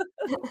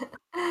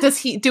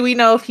 Do we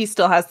know if he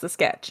still has the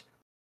sketch?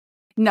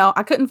 No,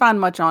 I couldn't find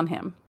much on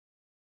him.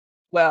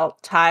 Well,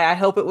 Ty, I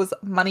hope it was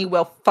money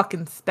well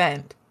fucking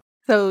spent.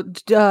 So,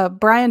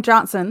 Brian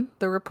Johnson,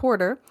 the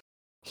reporter,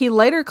 he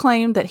later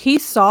claimed that he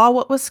saw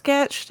what was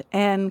sketched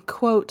and,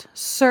 quote,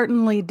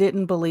 certainly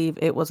didn't believe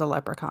it was a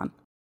leprechaun.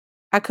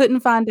 I couldn't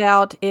find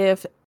out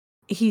if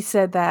he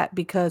said that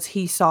because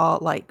he saw,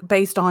 like,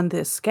 based on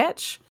this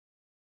sketch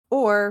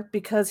or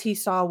because he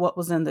saw what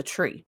was in the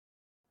tree.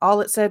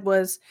 All it said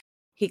was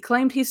he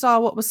claimed he saw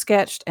what was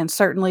sketched and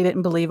certainly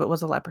didn't believe it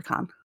was a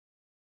leprechaun.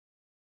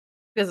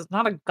 This is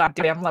not a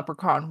goddamn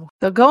leprechaun.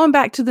 So going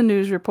back to the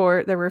news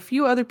report, there were a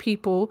few other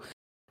people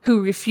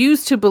who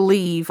refused to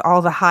believe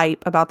all the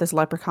hype about this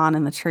leprechaun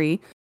in the tree.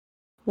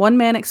 One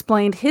man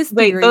explained his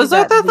theory. Wait, those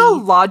are the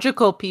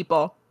logical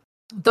people.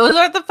 Those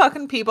are the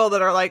fucking people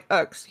that are like,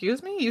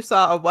 excuse me, you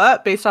saw a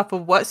what? Based off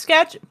of what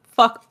sketch?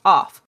 Fuck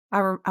off. I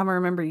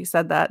remember you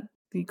said that.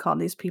 You called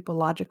these people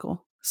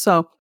logical.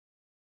 So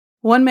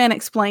one man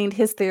explained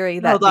his theory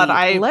that Hold on,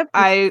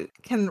 I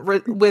can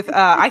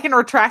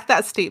retract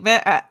that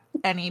statement at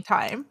any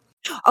time.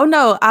 Oh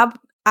no,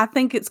 I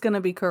think it's going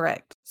to be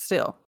correct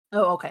still.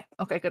 Oh, okay.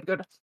 Okay,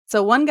 good.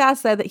 So one guy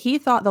said that he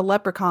thought the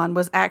leprechaun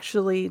was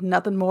actually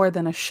nothing more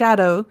than a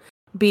shadow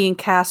being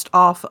cast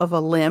off of a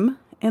limb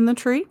in the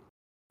tree.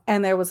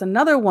 And there was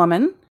another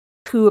woman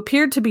who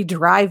appeared to be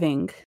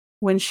driving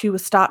when she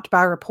was stopped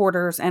by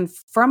reporters. And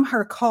from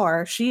her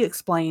car, she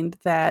explained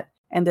that,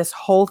 and this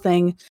whole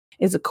thing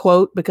is a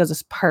quote because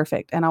it's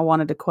perfect, and I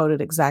wanted to quote it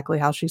exactly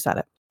how she said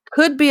it.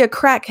 Could be a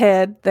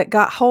crackhead that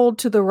got hold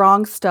to the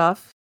wrong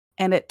stuff,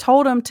 and it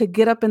told him to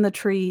get up in the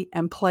tree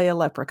and play a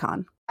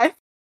leprechaun. I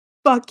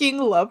fucking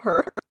love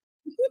her.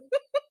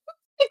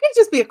 It could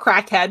just be a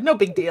crackhead, no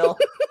big deal.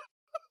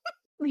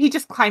 He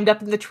just climbed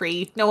up in the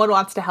tree. No one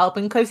wants to help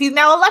him because he's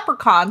now a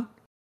leprechaun.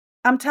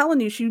 I'm telling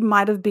you, she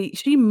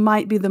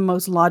might be the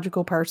most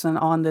logical person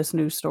on this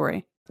news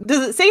story.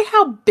 Does it say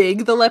how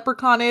big the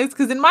leprechaun is?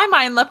 Because in my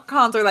mind,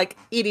 leprechauns are like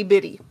itty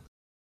bitty.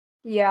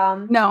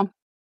 Yeah. No,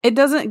 it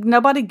doesn't.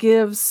 Nobody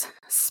gives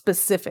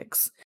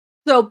specifics.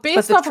 So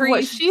based off of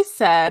what she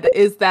said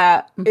is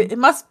that it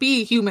must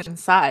be human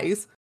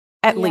size.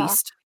 At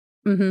least.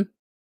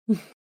 Mm-hmm.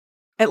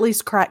 At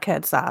least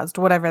crackhead sized,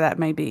 whatever that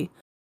may be.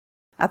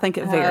 I think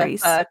it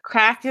varies. A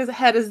crack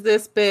head is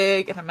this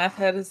big, and a meth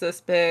head is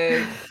this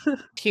big.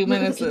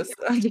 Human is this.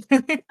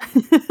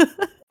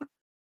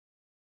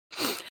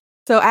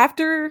 So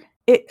after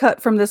it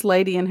cut from this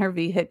lady in her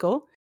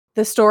vehicle,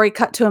 the story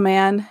cut to a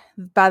man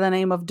by the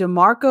name of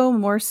DeMarco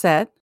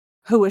Morissette,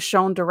 who was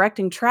shown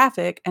directing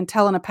traffic and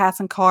telling a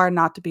passing car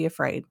not to be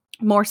afraid.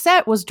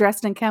 Morissette was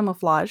dressed in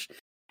camouflage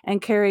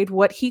and carried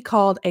what he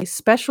called a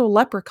special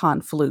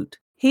leprechaun flute.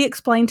 He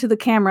explained to the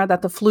camera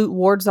that the flute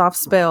wards off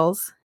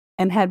spells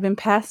and had been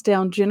passed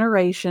down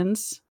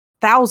generations,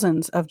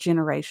 thousands of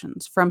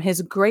generations, from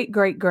his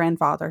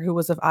great-great-grandfather, who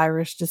was of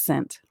Irish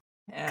descent.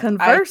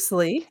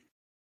 Conversely,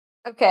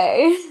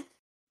 to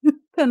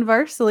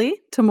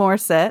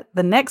Morissette,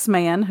 the next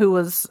man, who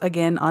was,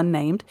 again,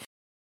 unnamed,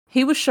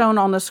 he was shown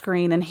on the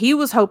screen, and he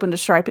was hoping to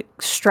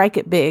strike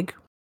it big.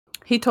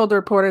 He told the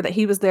reporter that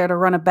he was there to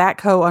run a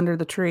backhoe under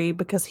the tree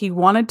because he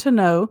wanted to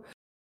know,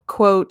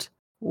 quote,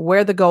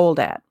 where the gold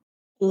at.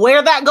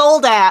 Where that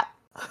gold at?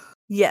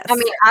 Yes. I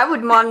mean, I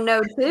would want to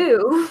know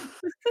too.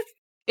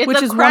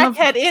 It's a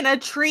crackhead in a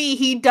tree.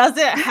 He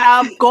doesn't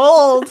have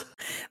gold.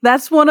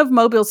 That's one of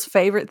Mobile's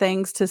favorite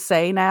things to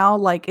say now.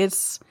 Like,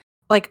 it's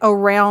like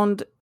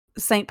around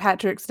St.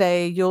 Patrick's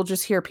Day, you'll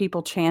just hear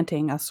people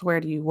chanting, I swear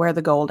to you, where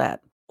the gold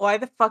at? Why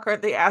the fuck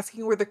aren't they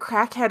asking where the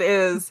crackhead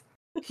is?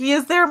 He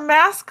is their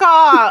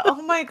mascot.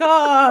 Oh my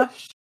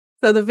gosh.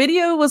 So the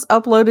video was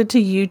uploaded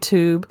to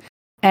YouTube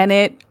and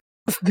it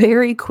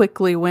very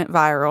quickly went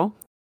viral.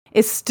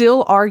 It's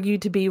still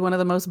argued to be one of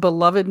the most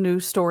beloved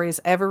news stories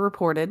ever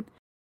reported.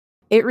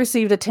 It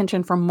received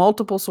attention from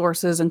multiple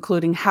sources,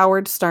 including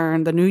Howard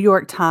Stern, the New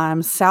York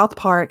Times, South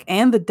Park,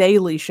 and The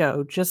Daily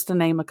Show, just to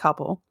name a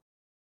couple.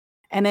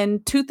 And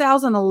in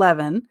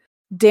 2011,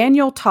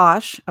 Daniel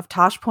Tosh of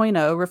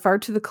Tosh.0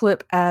 referred to the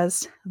clip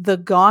as the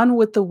Gone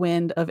with the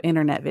Wind of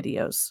internet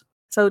videos.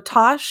 So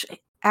Tosh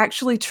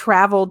actually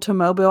traveled to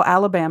Mobile,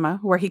 Alabama,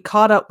 where he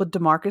caught up with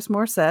DeMarcus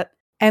Morissette,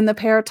 and the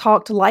pair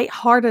talked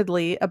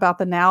lightheartedly about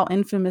the now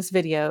infamous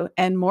video,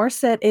 and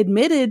Morissette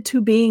admitted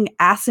to being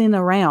assing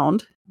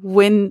around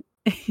when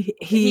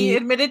he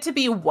admitted to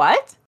be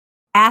what?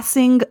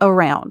 Assing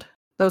around.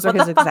 Those are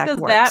his exact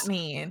words. What the fuck does that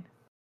mean?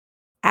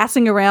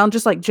 Assing around,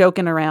 just like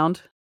joking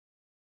around.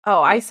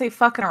 Oh, I say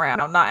fucking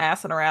around. I'm not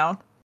assing around.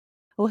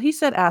 Well, he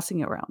said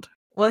assing around.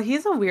 Well,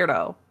 he's a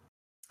weirdo.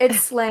 It's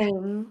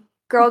slang.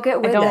 Girl,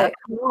 get with it.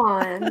 Come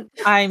on.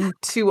 I'm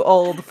too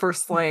old for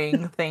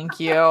slang. Thank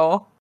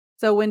you.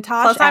 So when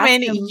Tosh I'm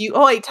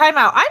in time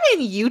out. I'm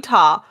in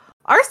Utah.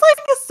 Our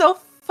slang is so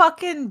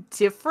fucking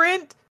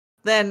different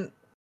than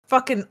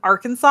fucking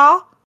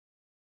Arkansas.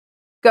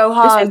 Go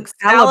Hogs.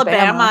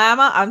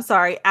 Alabama. I'm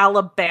sorry,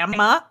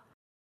 Alabama.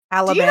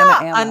 Do you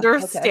not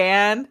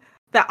understand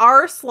that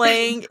our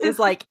slang is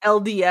like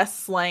LDS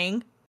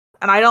slang,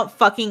 and I don't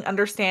fucking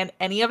understand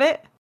any of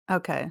it?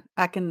 Okay,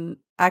 I can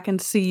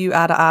see you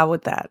eye to eye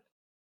with that.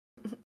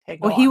 Okay,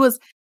 well, he was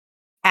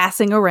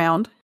assing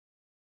around.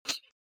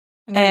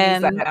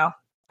 And now.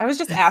 I was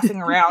just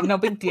assing around, no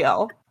big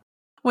deal.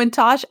 When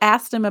Tosh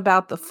asked him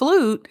about the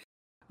flute,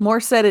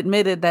 Morissette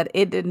admitted that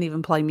it didn't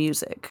even play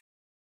music.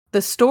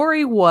 The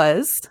story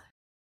was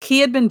he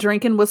had been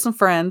drinking with some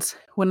friends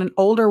when an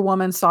older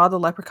woman saw the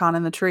leprechaun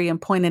in the tree and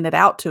pointed it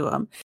out to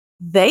him.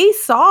 They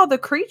saw the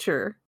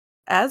creature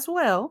as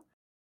well.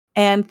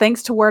 And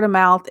thanks to word of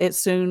mouth, it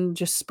soon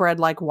just spread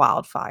like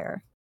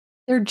wildfire.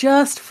 They're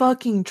just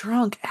fucking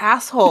drunk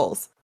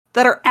assholes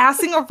that are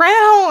assing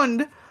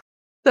around.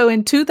 So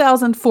in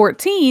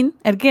 2014,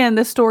 again,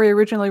 this story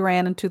originally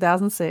ran in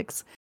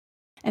 2006.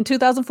 In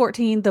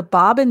 2014, the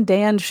Bob and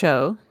Dan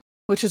Show,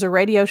 which is a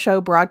radio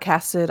show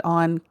broadcasted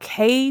on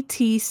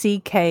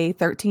KTCK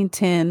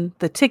 1310,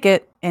 The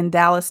Ticket in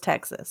Dallas,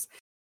 Texas.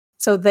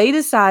 So they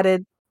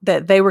decided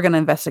that they were going to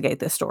investigate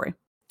this story.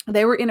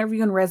 They were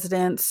interviewing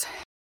residents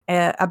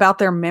about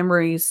their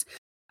memories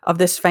of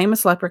this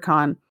famous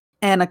leprechaun.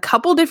 And a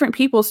couple different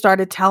people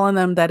started telling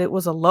them that it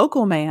was a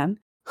local man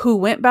who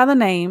went by the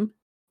name,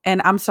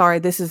 and I'm sorry,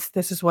 this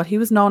is what he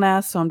was known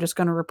as, so I'm just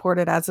going to report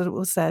it as it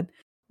was said.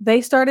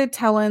 They started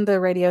telling the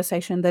radio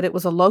station that it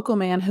was a local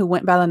man who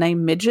went by the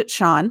name Midget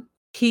Sean.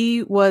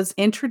 He was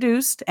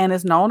introduced and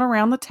is known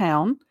around the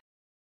town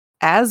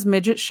as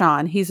Midget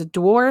Sean. He's a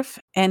dwarf,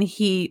 and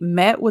he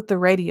met with the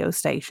radio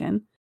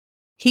station.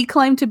 He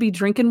claimed to be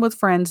drinking with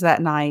friends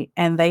that night,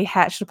 and they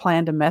hatched a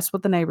plan to mess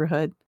with the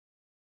neighborhood.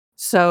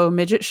 So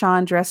Midget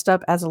Sean dressed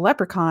up as a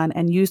leprechaun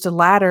and used a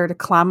ladder to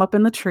climb up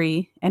in the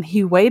tree, and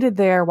he waited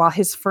there while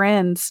his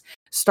friends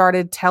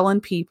started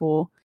telling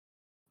people,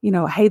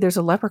 hey, there's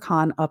a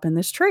leprechaun up in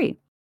this tree.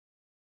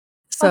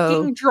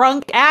 Fucking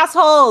drunk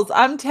assholes,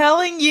 I'm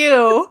telling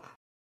you.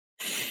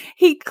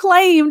 He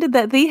claimed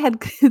that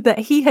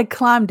he had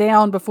climbed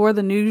down before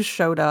the news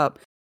showed up,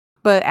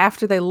 but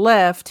after they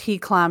left, he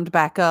climbed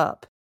back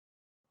up.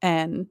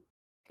 And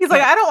he's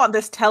like, I don't want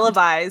this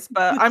televised,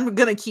 but I'm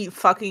gonna keep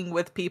fucking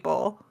with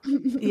people.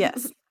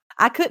 Yes.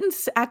 I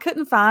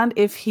couldn't find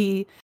if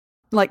he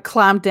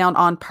climbed down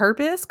on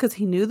purpose because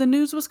he knew the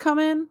news was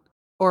coming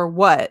or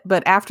what.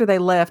 But after they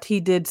left, he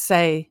did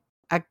say,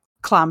 I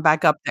climbed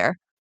back up there.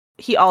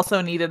 He also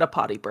needed a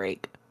potty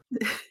break.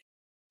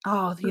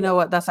 Oh, you know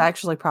what? That's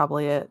actually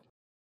probably it.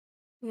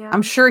 Yeah.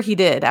 I'm sure he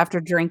did after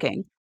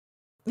drinking.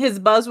 His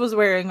buzz was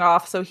wearing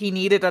off, so he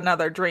needed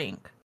another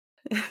drink.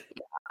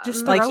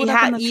 Just like he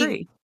had in the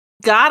tree.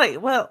 Got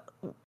it. Well,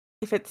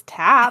 if it's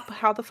tap,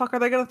 how the fuck are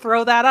they going to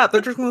throw that up? They're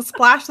just going to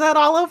splash that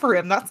all over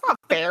him. That's not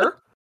fair.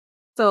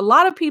 So a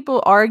lot of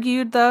people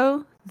argued,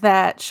 though,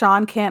 that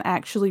Sean can't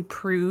actually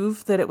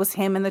prove that it was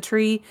him in the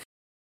tree.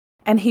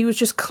 And he was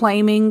just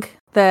claiming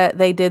that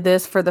they did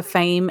this for the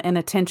fame and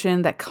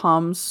attention that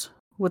comes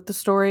with the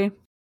story.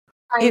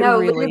 I know,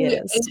 really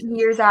is. 8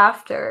 years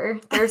after,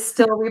 they're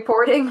still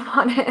reporting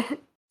on it.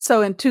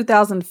 So in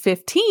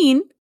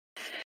 2015,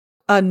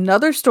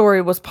 another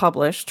story was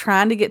published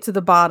trying to get to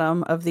the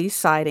bottom of these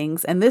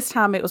sightings, and this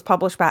time it was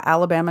published by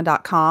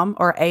Alabama.com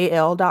or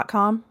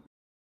AL.com.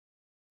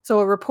 So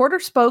a reporter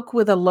spoke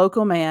with a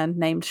local man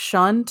named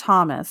Shun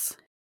Thomas,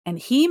 and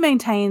he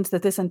maintains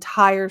that this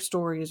entire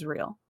story is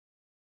real.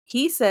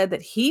 He said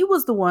that he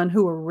was the one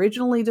who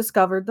originally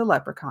discovered the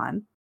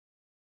leprechaun,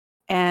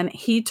 and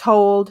he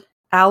told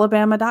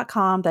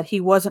Alabama.com that he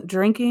wasn't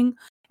drinking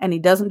and he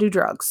doesn't do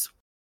drugs.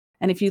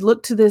 And if you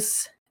look to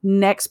this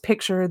Next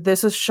picture,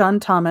 this is Sean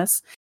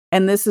Thomas,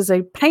 and this is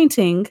a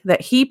painting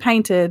that he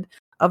painted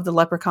of the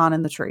leprechaun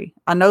in the tree.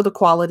 I know the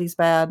quality's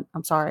bad.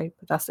 I'm sorry,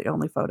 but that's the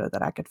only photo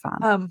that I could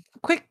find.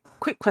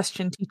 Quick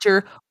question,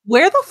 teacher.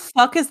 Where the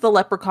fuck is the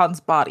leprechaun's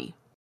body?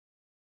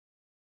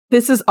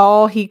 This is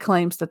all he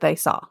claims that they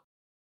saw.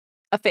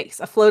 A face,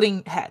 a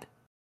floating head.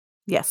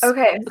 Yes.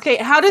 Okay,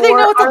 how do they For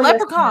know it's a our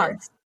leprechaun?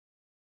 listeners.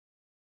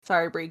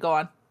 Sorry, Bree, go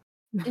on.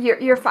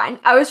 You're fine.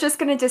 I was just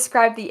going to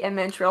describe the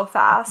image real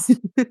fast.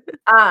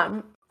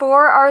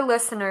 For our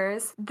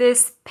listeners,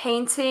 this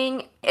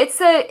painting,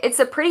 it's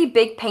a pretty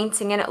big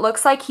painting, and it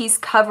looks like he's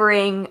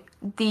covering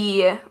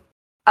the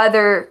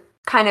other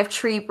kind of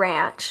tree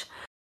branch.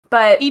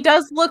 But He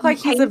does look like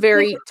he's a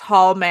very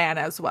tall man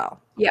as well.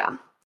 yeah.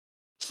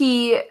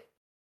 He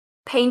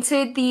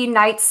painted the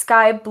night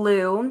sky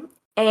blue,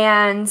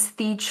 and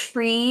the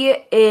tree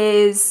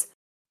is,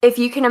 if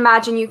you can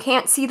imagine, you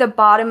can't see the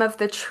bottom of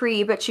the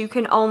tree, but you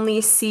can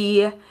only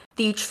see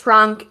the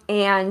trunk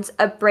and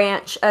a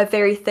branch, a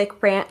very thick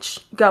branch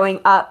going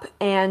up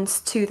and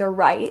to the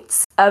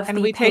right of And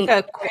the we take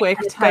a quick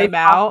painting. time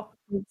out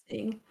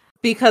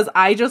because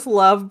I just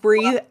love,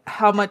 Bree,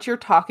 how much you're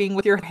talking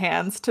with your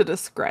hands to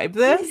describe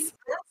this.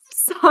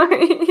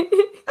 Sorry.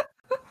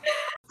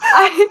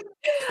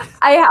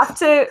 I have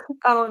to,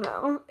 I don't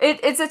know.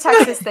 It's a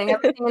Texas thing.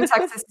 Everything in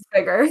Texas is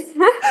bigger.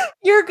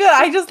 You're good.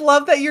 I just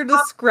love that you're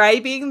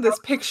describing this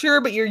picture,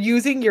 but you're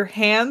using your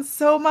hands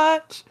so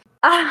much.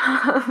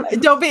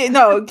 Keep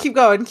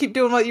going. Keep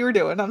doing what you were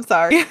doing. I'm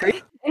sorry.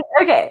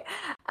 Okay.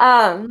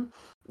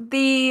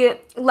 The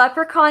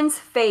leprechaun's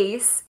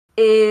face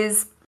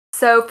is,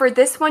 so for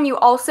this one, you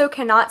also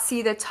cannot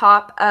see the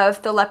top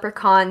of the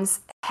leprechaun's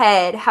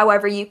head.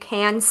 However, you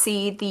can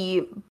see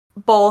the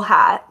bowl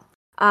hat.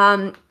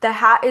 The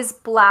hat is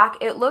black.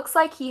 It looks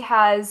like he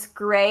has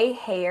gray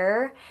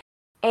hair,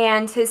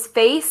 and his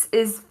face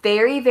is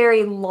very,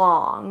 very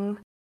long.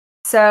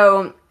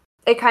 So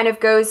it kind of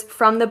goes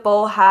from the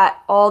bowl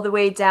hat all the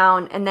way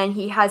down, and then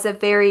he has a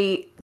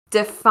very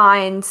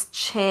defined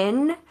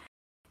chin.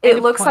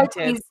 It looks like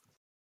he's,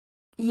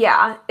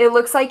 yeah, it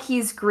looks like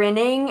he's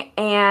grinning,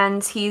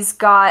 and he's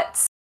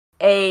got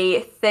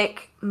a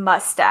thick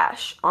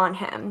mustache on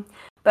him.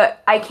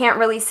 But I can't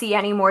really see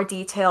any more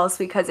details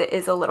because it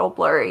is a little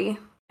blurry.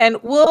 And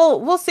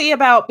we'll see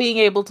about being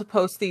able to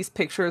post these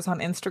pictures on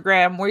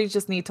Instagram. We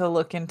just need to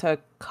look into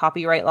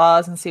copyright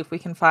laws and see if we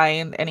can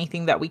find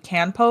anything that we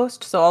can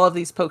post. So all of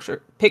these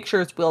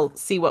pictures, we'll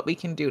see what we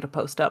can do to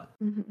post them.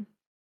 Mm-hmm.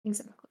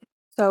 Exactly.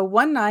 So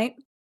one night,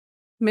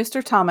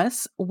 Mr.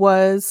 Thomas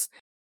was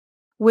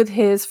with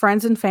his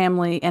friends and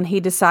family, and he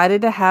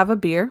decided to have a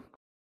beer.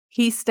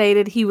 He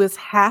stated he was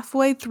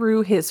halfway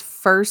through his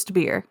first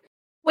beer.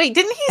 Wait,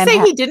 didn't he say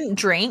he didn't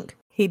drink?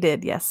 He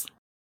did, yes.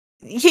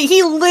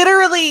 He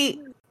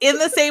literally, in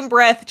the same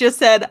breath, just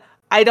said,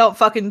 I don't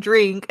fucking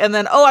drink. And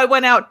then, I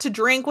went out to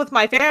drink with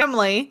my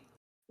family.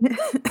 He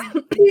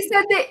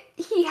said that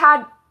he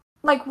had,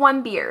 like,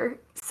 one beer.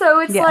 So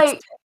it's like,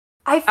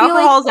 I feel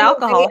alcohol's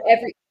alcohol.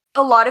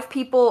 A lot of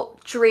people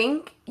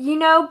drink,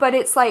 but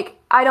it's like,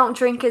 I don't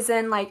drink as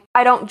in, like,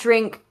 I don't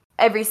drink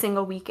every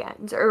single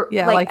weekend. Or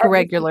like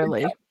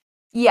regularly.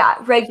 Yeah,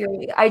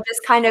 regularly. I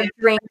just kind of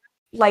drink,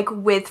 like,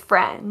 with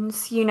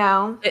friends,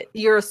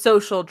 You're a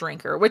social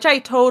drinker, which I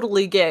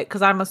totally get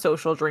because I'm a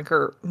social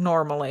drinker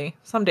normally.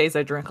 Some days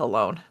I drink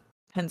alone.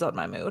 Depends on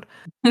my mood.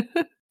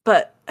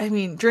 But, I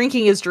mean,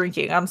 drinking is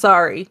drinking. I'm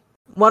sorry.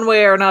 One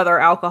way or another,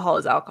 alcohol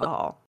is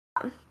alcohol.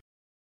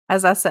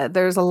 As I said,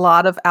 there's a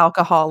lot of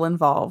alcohol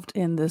involved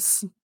in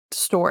this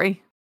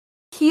story.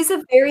 He's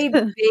a very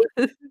big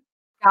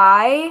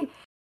guy.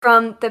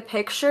 From the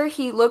picture,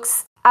 he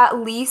looks at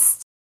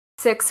least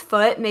 6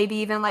 foot, maybe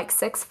even like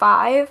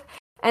 6'5".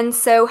 And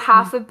so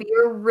half a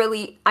beer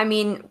really, I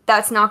mean,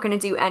 that's not going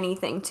to do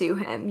anything to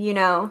him,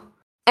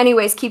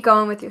 Anyways, keep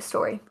going with your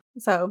story.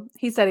 So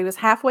he said he was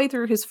halfway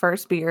through his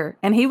first beer,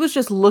 and he was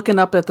just looking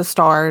up at the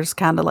stars,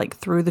 kind of like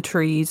through the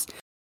trees.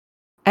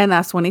 And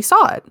that's when he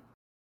saw it.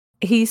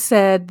 He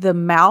said the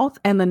mouth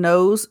and the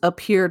nose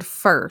appeared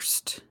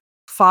first,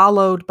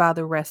 followed by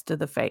the rest of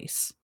the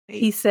face.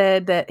 He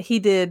said that he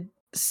did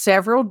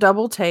several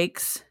double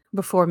takes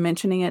before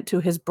mentioning it to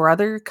his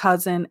brother,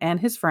 cousin,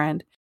 and his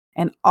friend.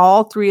 And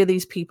all 3 of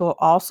these people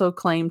also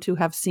claimed to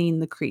have seen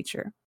the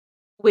creature.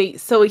 Wait,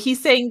 so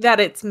he's saying that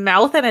its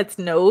mouth and its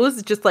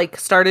nose just like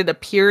started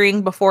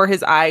appearing before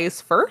his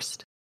eyes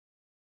first?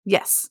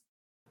 Yes.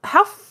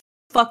 How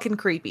fucking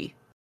creepy.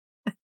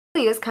 It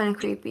is kind of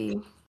creepy.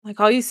 Like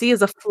all you see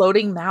is a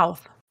floating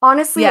mouth.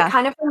 Honestly, It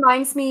kind of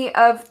reminds me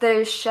of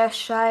the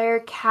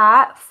Cheshire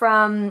cat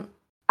from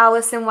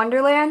Alice in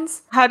Wonderland.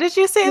 How did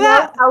you say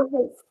that?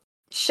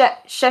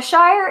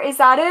 Cheshire, is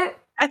that it?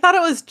 I thought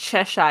it was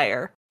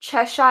Cheshire.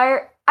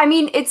 Cheshire. I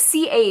mean, it's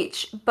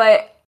CH,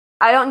 but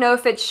I don't know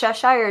if it's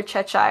Cheshire or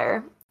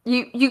Cheshire.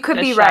 You could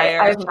be right.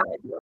 I have no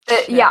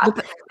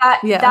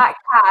idea. That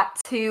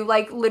cat who,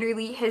 like,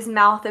 literally his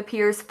mouth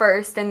appears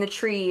first in the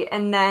tree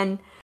and then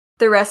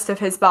the rest of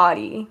his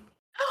body.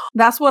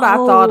 That's what I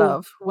thought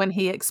of when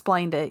he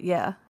explained it,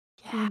 yeah.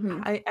 Yeah,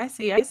 Mhm.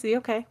 I see.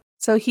 Okay.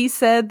 So he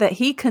said that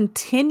he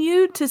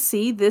continued to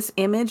see this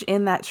image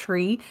in that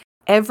tree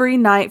every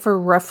night for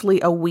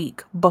roughly a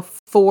week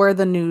before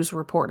the news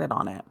reported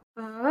on it.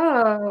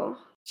 Oh.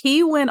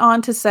 He went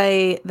on to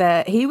say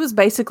that he was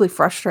basically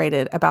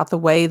frustrated about the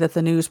way that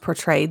the news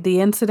portrayed the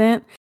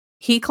incident.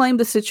 He claimed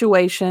the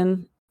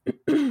situation,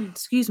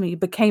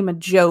 became a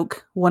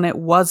joke when it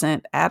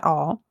wasn't at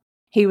all.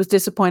 He was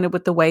disappointed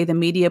with the way the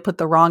media put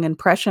the wrong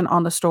impression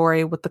on the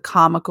story with the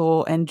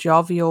comical and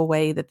jovial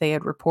way that they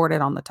had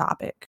reported on the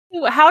topic.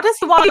 How does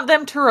he want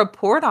them to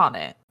report on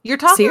it? You're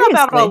talking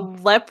about a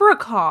Seriously.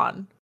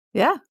 leprechaun.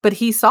 Yeah, but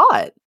he saw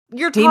it.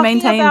 You're He talking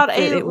maintained about that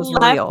a it was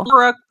real.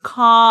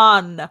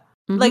 leprechaun.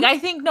 Like, Mhm. I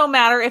think no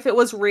matter if it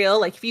was real,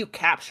 like if you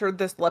captured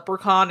this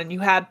leprechaun and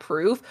you had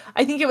proof,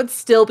 I think it would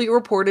still be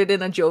reported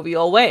in a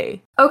jovial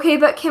way. Okay,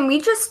 but can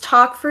we just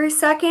talk for a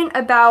second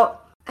about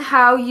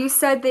how you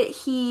said that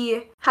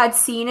he had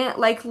seen it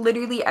like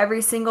literally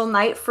every single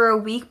night for a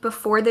week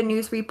before the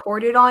news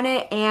reported on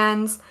it?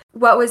 And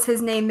what was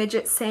his name?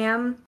 Midget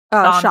Sam?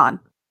 Sean.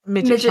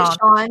 Midget Sean.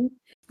 Sean.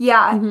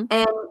 Yeah, Mhm.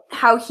 and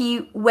how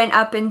he went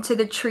up into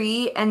the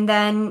tree and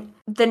then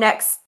the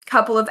next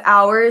couple of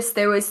hours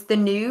there was the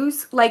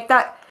news. Like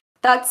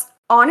that's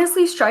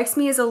honestly strikes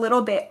me as a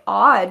little bit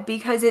odd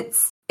because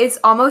it's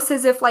almost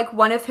as if like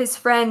one of his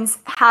friends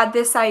had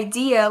this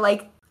idea,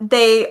 like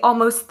they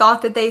almost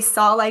thought that they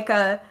saw like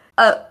a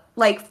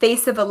like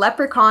face of a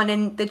leprechaun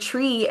in the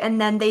tree and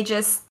then they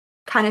just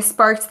kind of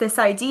sparked this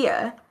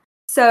idea.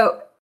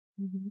 So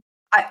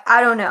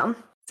I don't know.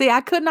 See,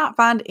 I could not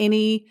find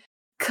any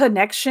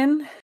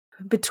connection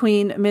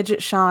between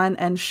Midget Sean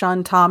and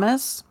Sean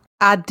Thomas.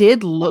 I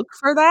did look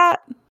for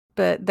that,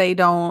 but they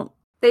don't.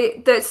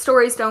 The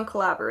stories don't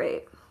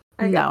collaborate.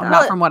 I get No, that.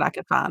 not from what I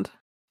could find.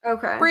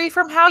 Okay. Bree,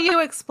 from how you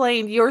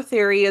explained your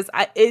theory is,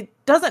 it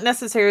doesn't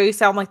necessarily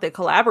sound like they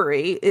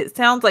collaborate. It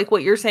sounds like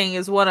what you're saying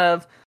is one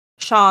of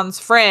Sean's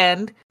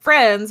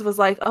friends was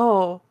like,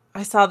 oh,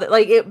 I saw that.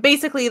 Like, it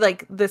basically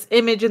like this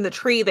image in the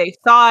tree, they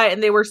saw it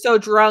and they were so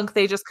drunk,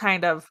 they just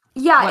kind of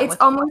Yeah, went it's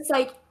with almost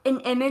like an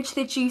image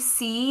that you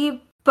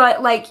see,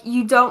 but like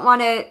you don't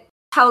want to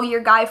tell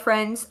your guy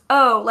friends,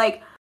 oh,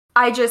 like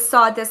I just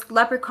saw this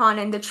leprechaun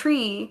in the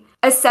tree.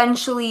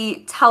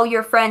 Essentially, tell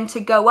your friend to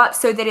go up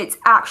so that it's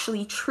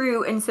actually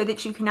true and so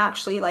that you can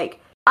actually,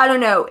 like, I don't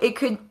know, it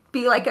could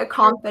be like a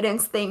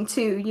confidence thing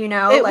too, you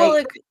know? it. Like,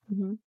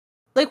 Well,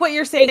 like what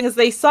you're saying is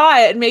they saw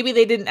it and maybe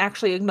they didn't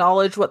actually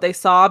acknowledge what they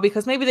saw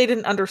because maybe they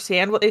didn't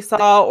understand what they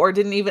saw or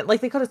didn't even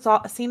like they could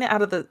have seen it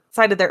out of the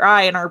side of their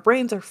eye, and our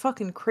brains are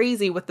fucking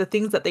crazy with the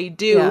things that they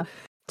do Yeah.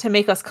 to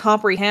make us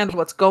comprehend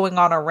what's going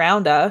on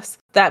around us.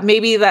 That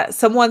maybe that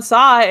someone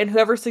saw it and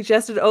whoever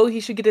suggested, oh, he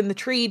should get in the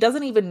tree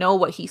doesn't even know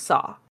what he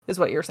saw, is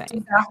what you're saying.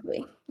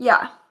 exactly.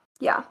 Yeah.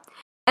 Yeah.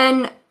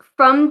 And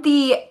from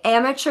the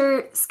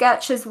amateur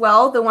sketch as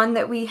well, the one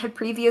that we had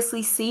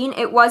previously seen,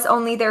 it was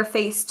only their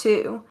face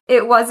too.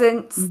 It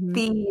wasn't Mhm.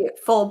 the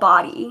full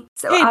body.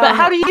 So Hey, I but don't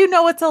how know. do you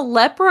know it's a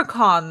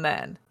leprechaun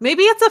then?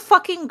 Maybe it's a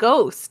fucking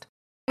ghost.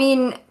 I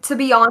mean, to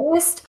be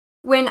honest,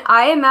 when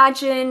I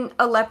imagine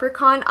a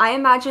leprechaun, I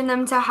imagine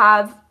them to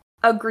have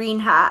a green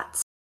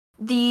hat.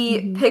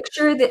 The Mhm.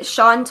 picture that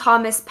Sean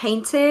Thomas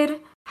painted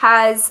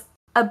has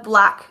a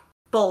black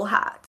bull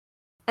hat.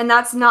 And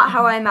that's not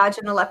how I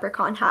imagine a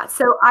leprechaun hat.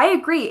 So I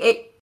agree.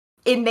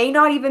 It may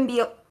not even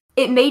be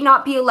it may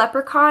not be a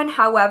leprechaun.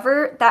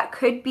 However, that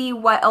could be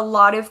what a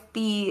lot of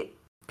the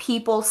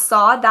people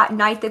saw that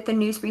night that the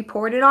news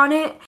reported on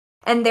it,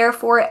 and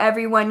therefore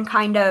everyone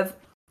kind of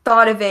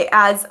thought of it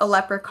as a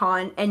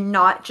leprechaun and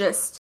not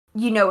just,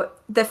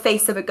 the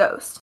face of a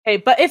ghost. Hey,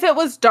 but if it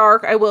was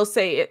dark, I will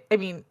say it. I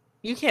mean,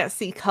 you can't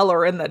see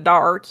color in the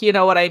dark. You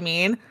know what I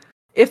mean?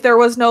 If there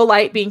was no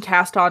light being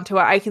cast onto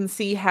it, I can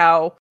see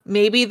how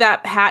maybe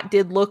that hat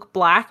did look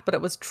black, but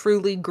it was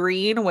truly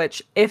green,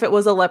 which if it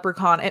was a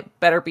leprechaun, it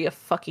better be a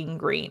fucking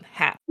green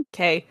hat.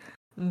 Okay?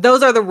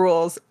 Those are the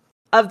rules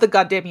of the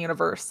goddamn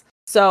universe.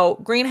 So,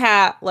 green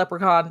hat,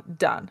 leprechaun,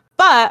 done.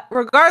 But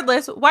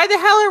regardless, why the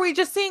hell are we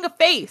just seeing a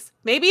face?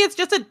 Maybe it's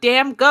just a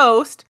damn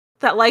ghost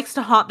that likes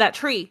to haunt that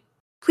tree.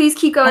 Please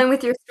keep going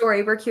with your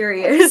story. We're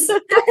curious.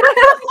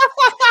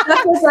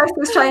 That's what Bryce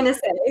was trying to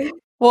say.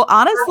 Well,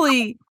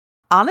 honestly,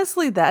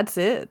 that's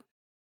it.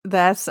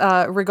 That's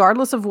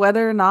regardless of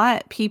whether or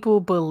not people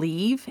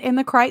believe in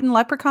the Crichton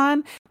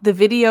Leprechaun, the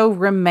video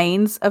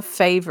remains a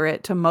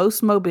favorite to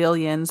most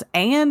Mobilians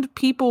and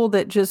people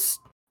that just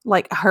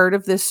like heard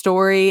of this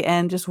story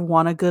and just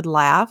want a good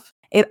laugh.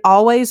 It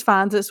always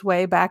finds its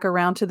way back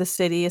around to the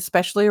city,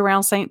 especially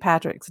around St.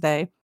 Patrick's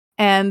Day.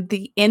 And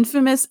the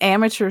infamous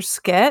amateur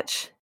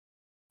sketch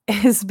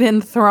has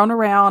been thrown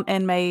around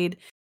and made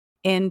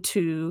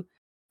into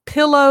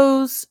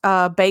pillows,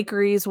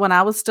 bakeries. When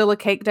I was still a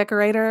cake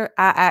decorator,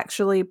 I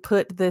actually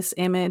put this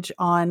image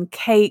on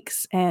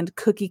cakes and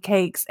cookie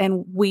cakes,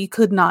 and we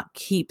could not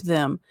keep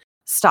them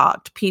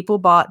stocked. People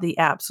bought the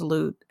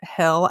absolute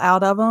hell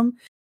out of them.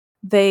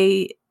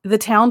 The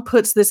town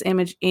puts this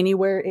image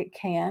anywhere it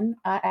can.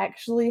 I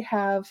actually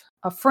have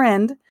a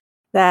friend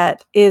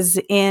that is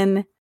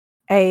in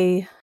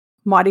a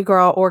Mardi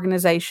Gras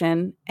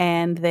organization,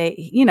 and they,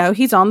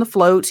 he's on the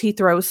floats, he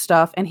throws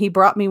stuff, and he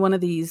brought me one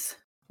of these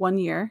one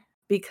year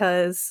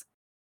because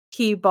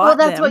he bought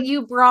that's them what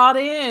you brought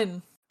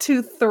in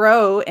to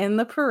throw in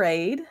the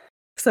parade.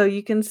 So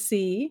you can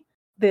see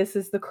this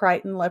is the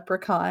Crichton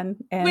leprechaun,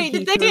 and Wait,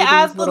 he did they threw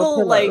add these little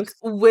pillows.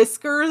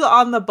 whiskers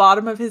on the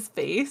bottom of his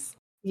face?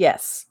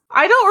 Yes.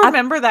 I don't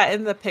remember that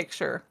in the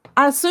picture.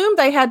 I assume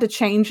they had to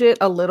change it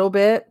a little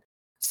bit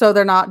so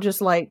they're not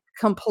just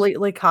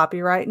completely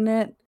copywriting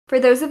it. For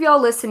those of y'all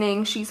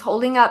listening, she's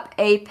holding up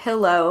a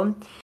pillow,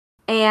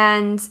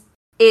 and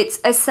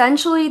it's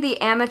essentially the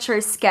amateur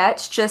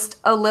sketch, just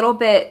a little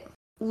bit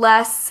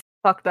less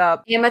Fucked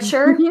up.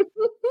 amateur.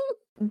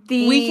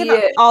 We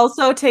can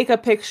also take a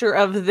picture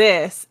of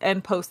this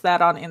and post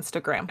that on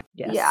Instagram.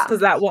 Yes. Yeah.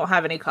 Because that won't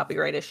have any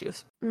copyright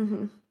issues.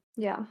 Mm-hmm.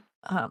 Yeah.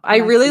 I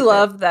really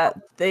love that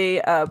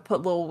they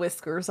put little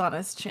whiskers on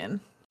his chin.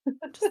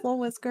 Just little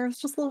whiskers,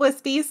 just little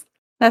wispies.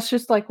 That's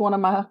just one of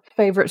my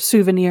favorite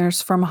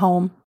souvenirs from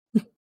home.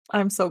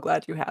 I'm so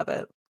glad you have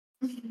it.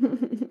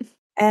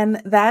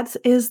 And that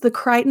is the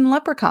Crichton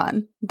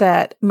leprechaun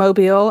that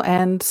Mobile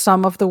and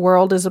some of the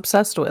world is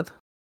obsessed with.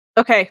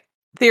 Okay,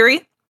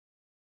 theory.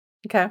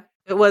 Okay.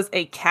 It was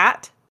a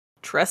cat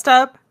dressed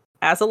up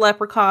as a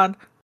leprechaun.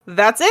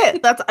 That's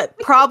it. That's a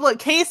problem.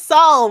 Case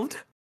solved.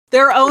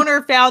 Their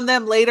owner found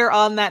them later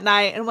on that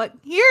night and went,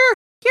 here,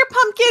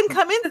 pumpkin,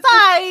 come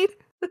inside.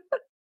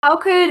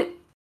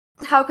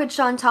 How could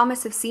Sean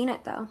Thomas have seen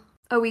it though?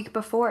 A week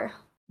before.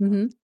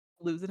 Mm-hmm.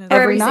 Losing his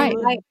Every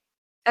single night.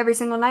 Every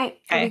single night.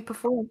 Okay. A week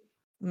before.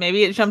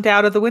 Maybe it jumped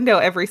out of the window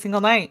every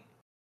single night.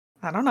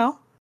 I don't know.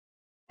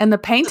 And the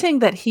painting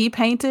that he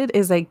painted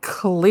is a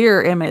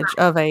clear image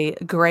of a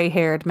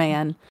gray-haired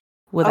man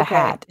with a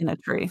hat in a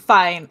tree.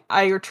 Fine.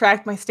 I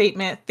retract my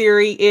statement.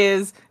 Theory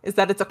is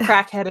that it's a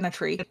crackhead in a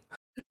tree.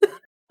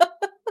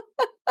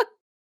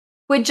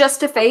 With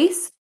just a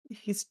face?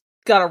 He's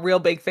got a real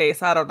big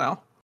face. I don't know.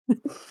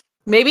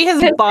 Maybe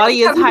his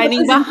body is His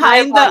hiding entire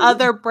behind the body.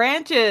 other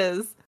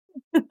branches.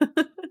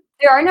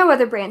 There are no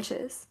other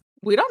branches.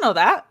 We don't know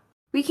that.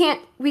 We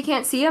can't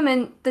see them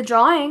in the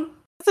drawing.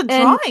 It's a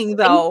drawing,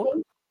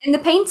 though. In the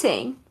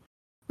painting.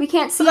 We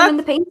can't see them in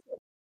the painting.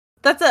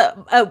 That's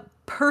a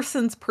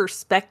person's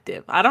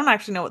perspective. I don't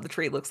actually know what the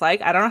tree looks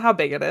like. I don't know how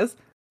big it is.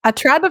 I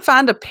tried to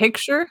find a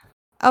picture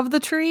of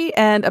the tree,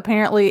 and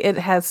apparently it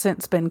has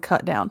since been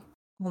cut down.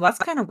 Well, that's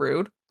kind of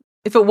rude.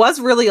 If it was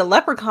really a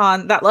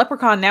leprechaun, that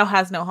leprechaun now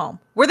has no home.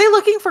 Were they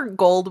looking for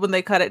gold when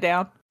they cut it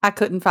down? I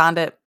couldn't find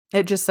it.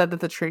 It just said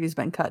that the tree's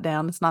been cut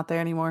down. It's not there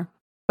anymore.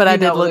 But I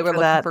did look for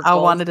that. I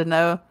wanted to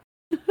know.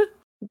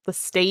 The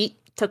state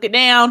took it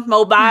down.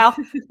 Mobile.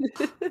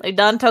 They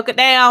done took it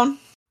down.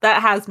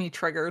 That has me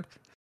triggered.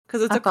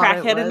 Because it's a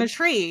crackhead in a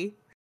tree.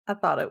 I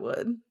thought it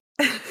would.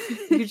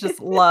 You just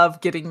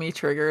love getting me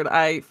triggered.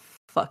 I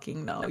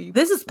fucking know.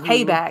 This is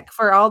payback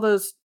for all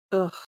those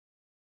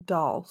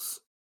dolls.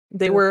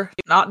 They were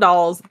not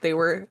dolls. They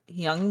were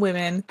young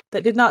women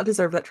that did not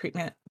deserve that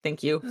treatment.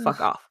 Thank you. Fuck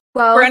off.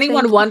 Well, for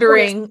anyone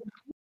wondering,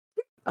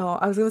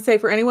 I was going to say,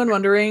 for anyone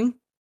wondering,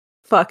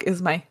 fuck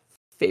is my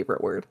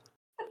favorite word.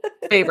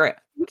 Favorite.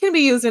 It can be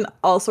used in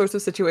all sorts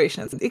of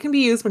situations. It can be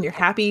used when you're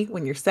happy,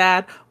 when you're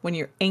sad, when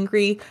you're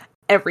angry,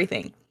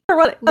 everything. Or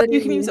what you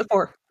can use it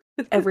for.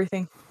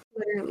 Everything.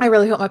 Literally. I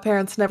really hope my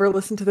parents never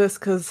listen to this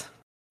because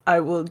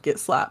I will get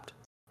slapped.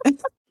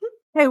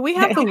 Hey, we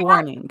have the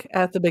warning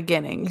at the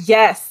beginning.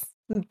 Yes.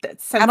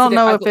 I don't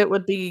know if it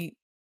would be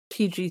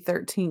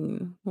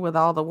PG-13 with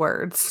all the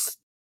words,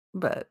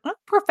 but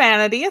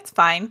profanity, it's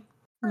fine.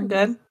 We're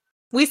good.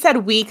 We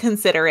said we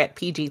consider it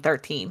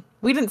PG-13.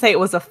 We didn't say it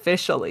was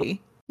officially.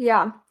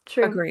 Yeah,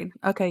 true. Agreed.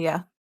 Okay,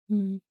 yeah.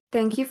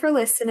 Thank you for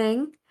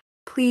listening.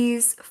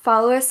 Please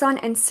follow us on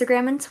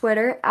Instagram and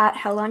Twitter at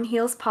Hell on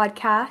Heels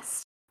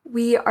Podcast.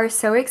 We are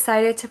so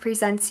excited to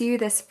present to you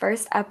this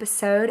first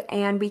episode,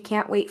 and we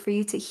can't wait for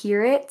you to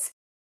hear it.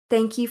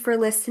 Thank you for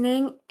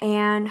listening,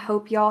 and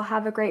hope y'all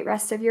have a great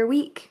rest of your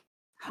week.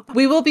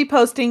 We will be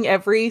posting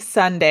every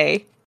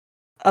Sunday,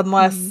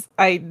 unless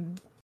I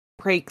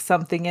break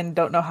something and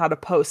don't know how to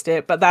post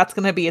it, but that's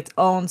going to be its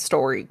own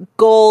story.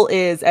 Goal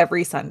is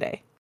every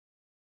Sunday.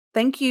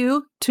 Thank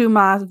you to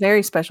my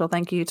very special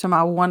thank you to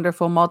my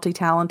wonderful,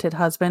 multi-talented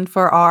husband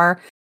for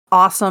our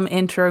awesome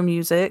intro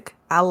music.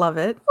 I love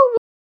it.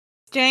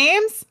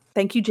 James?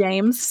 Thank you,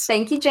 James.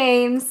 Thank you,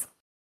 James.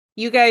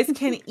 You guys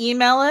can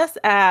email us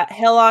at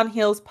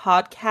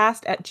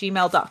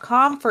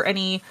hellonheelspodcast@gmail.com for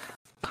any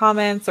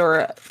comments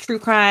or true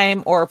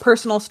crime or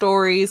personal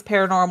stories,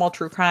 paranormal,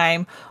 true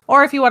crime,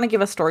 or if you want to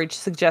give us story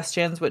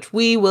suggestions, which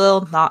we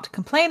will not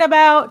complain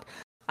about.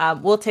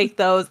 We'll take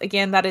those.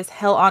 Again, that is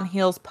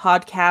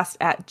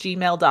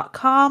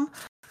hellonheelspodcast@gmail.com.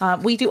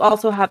 We do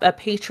also have a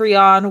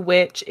Patreon,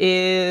 which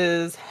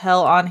is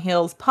Hell on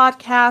Heels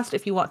Podcast,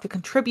 if you want to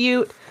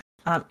contribute.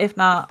 If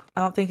not,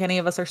 I don't think any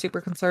of us are super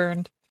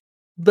concerned,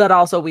 but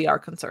also we are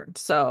concerned.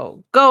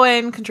 So go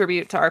and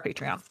contribute to our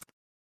Patreon.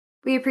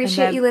 We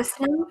appreciate you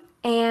listening,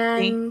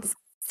 and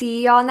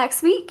see y'all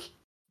next week.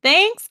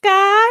 Thanks,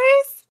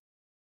 guys.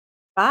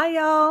 Bye,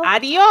 y'all.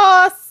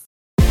 Adios.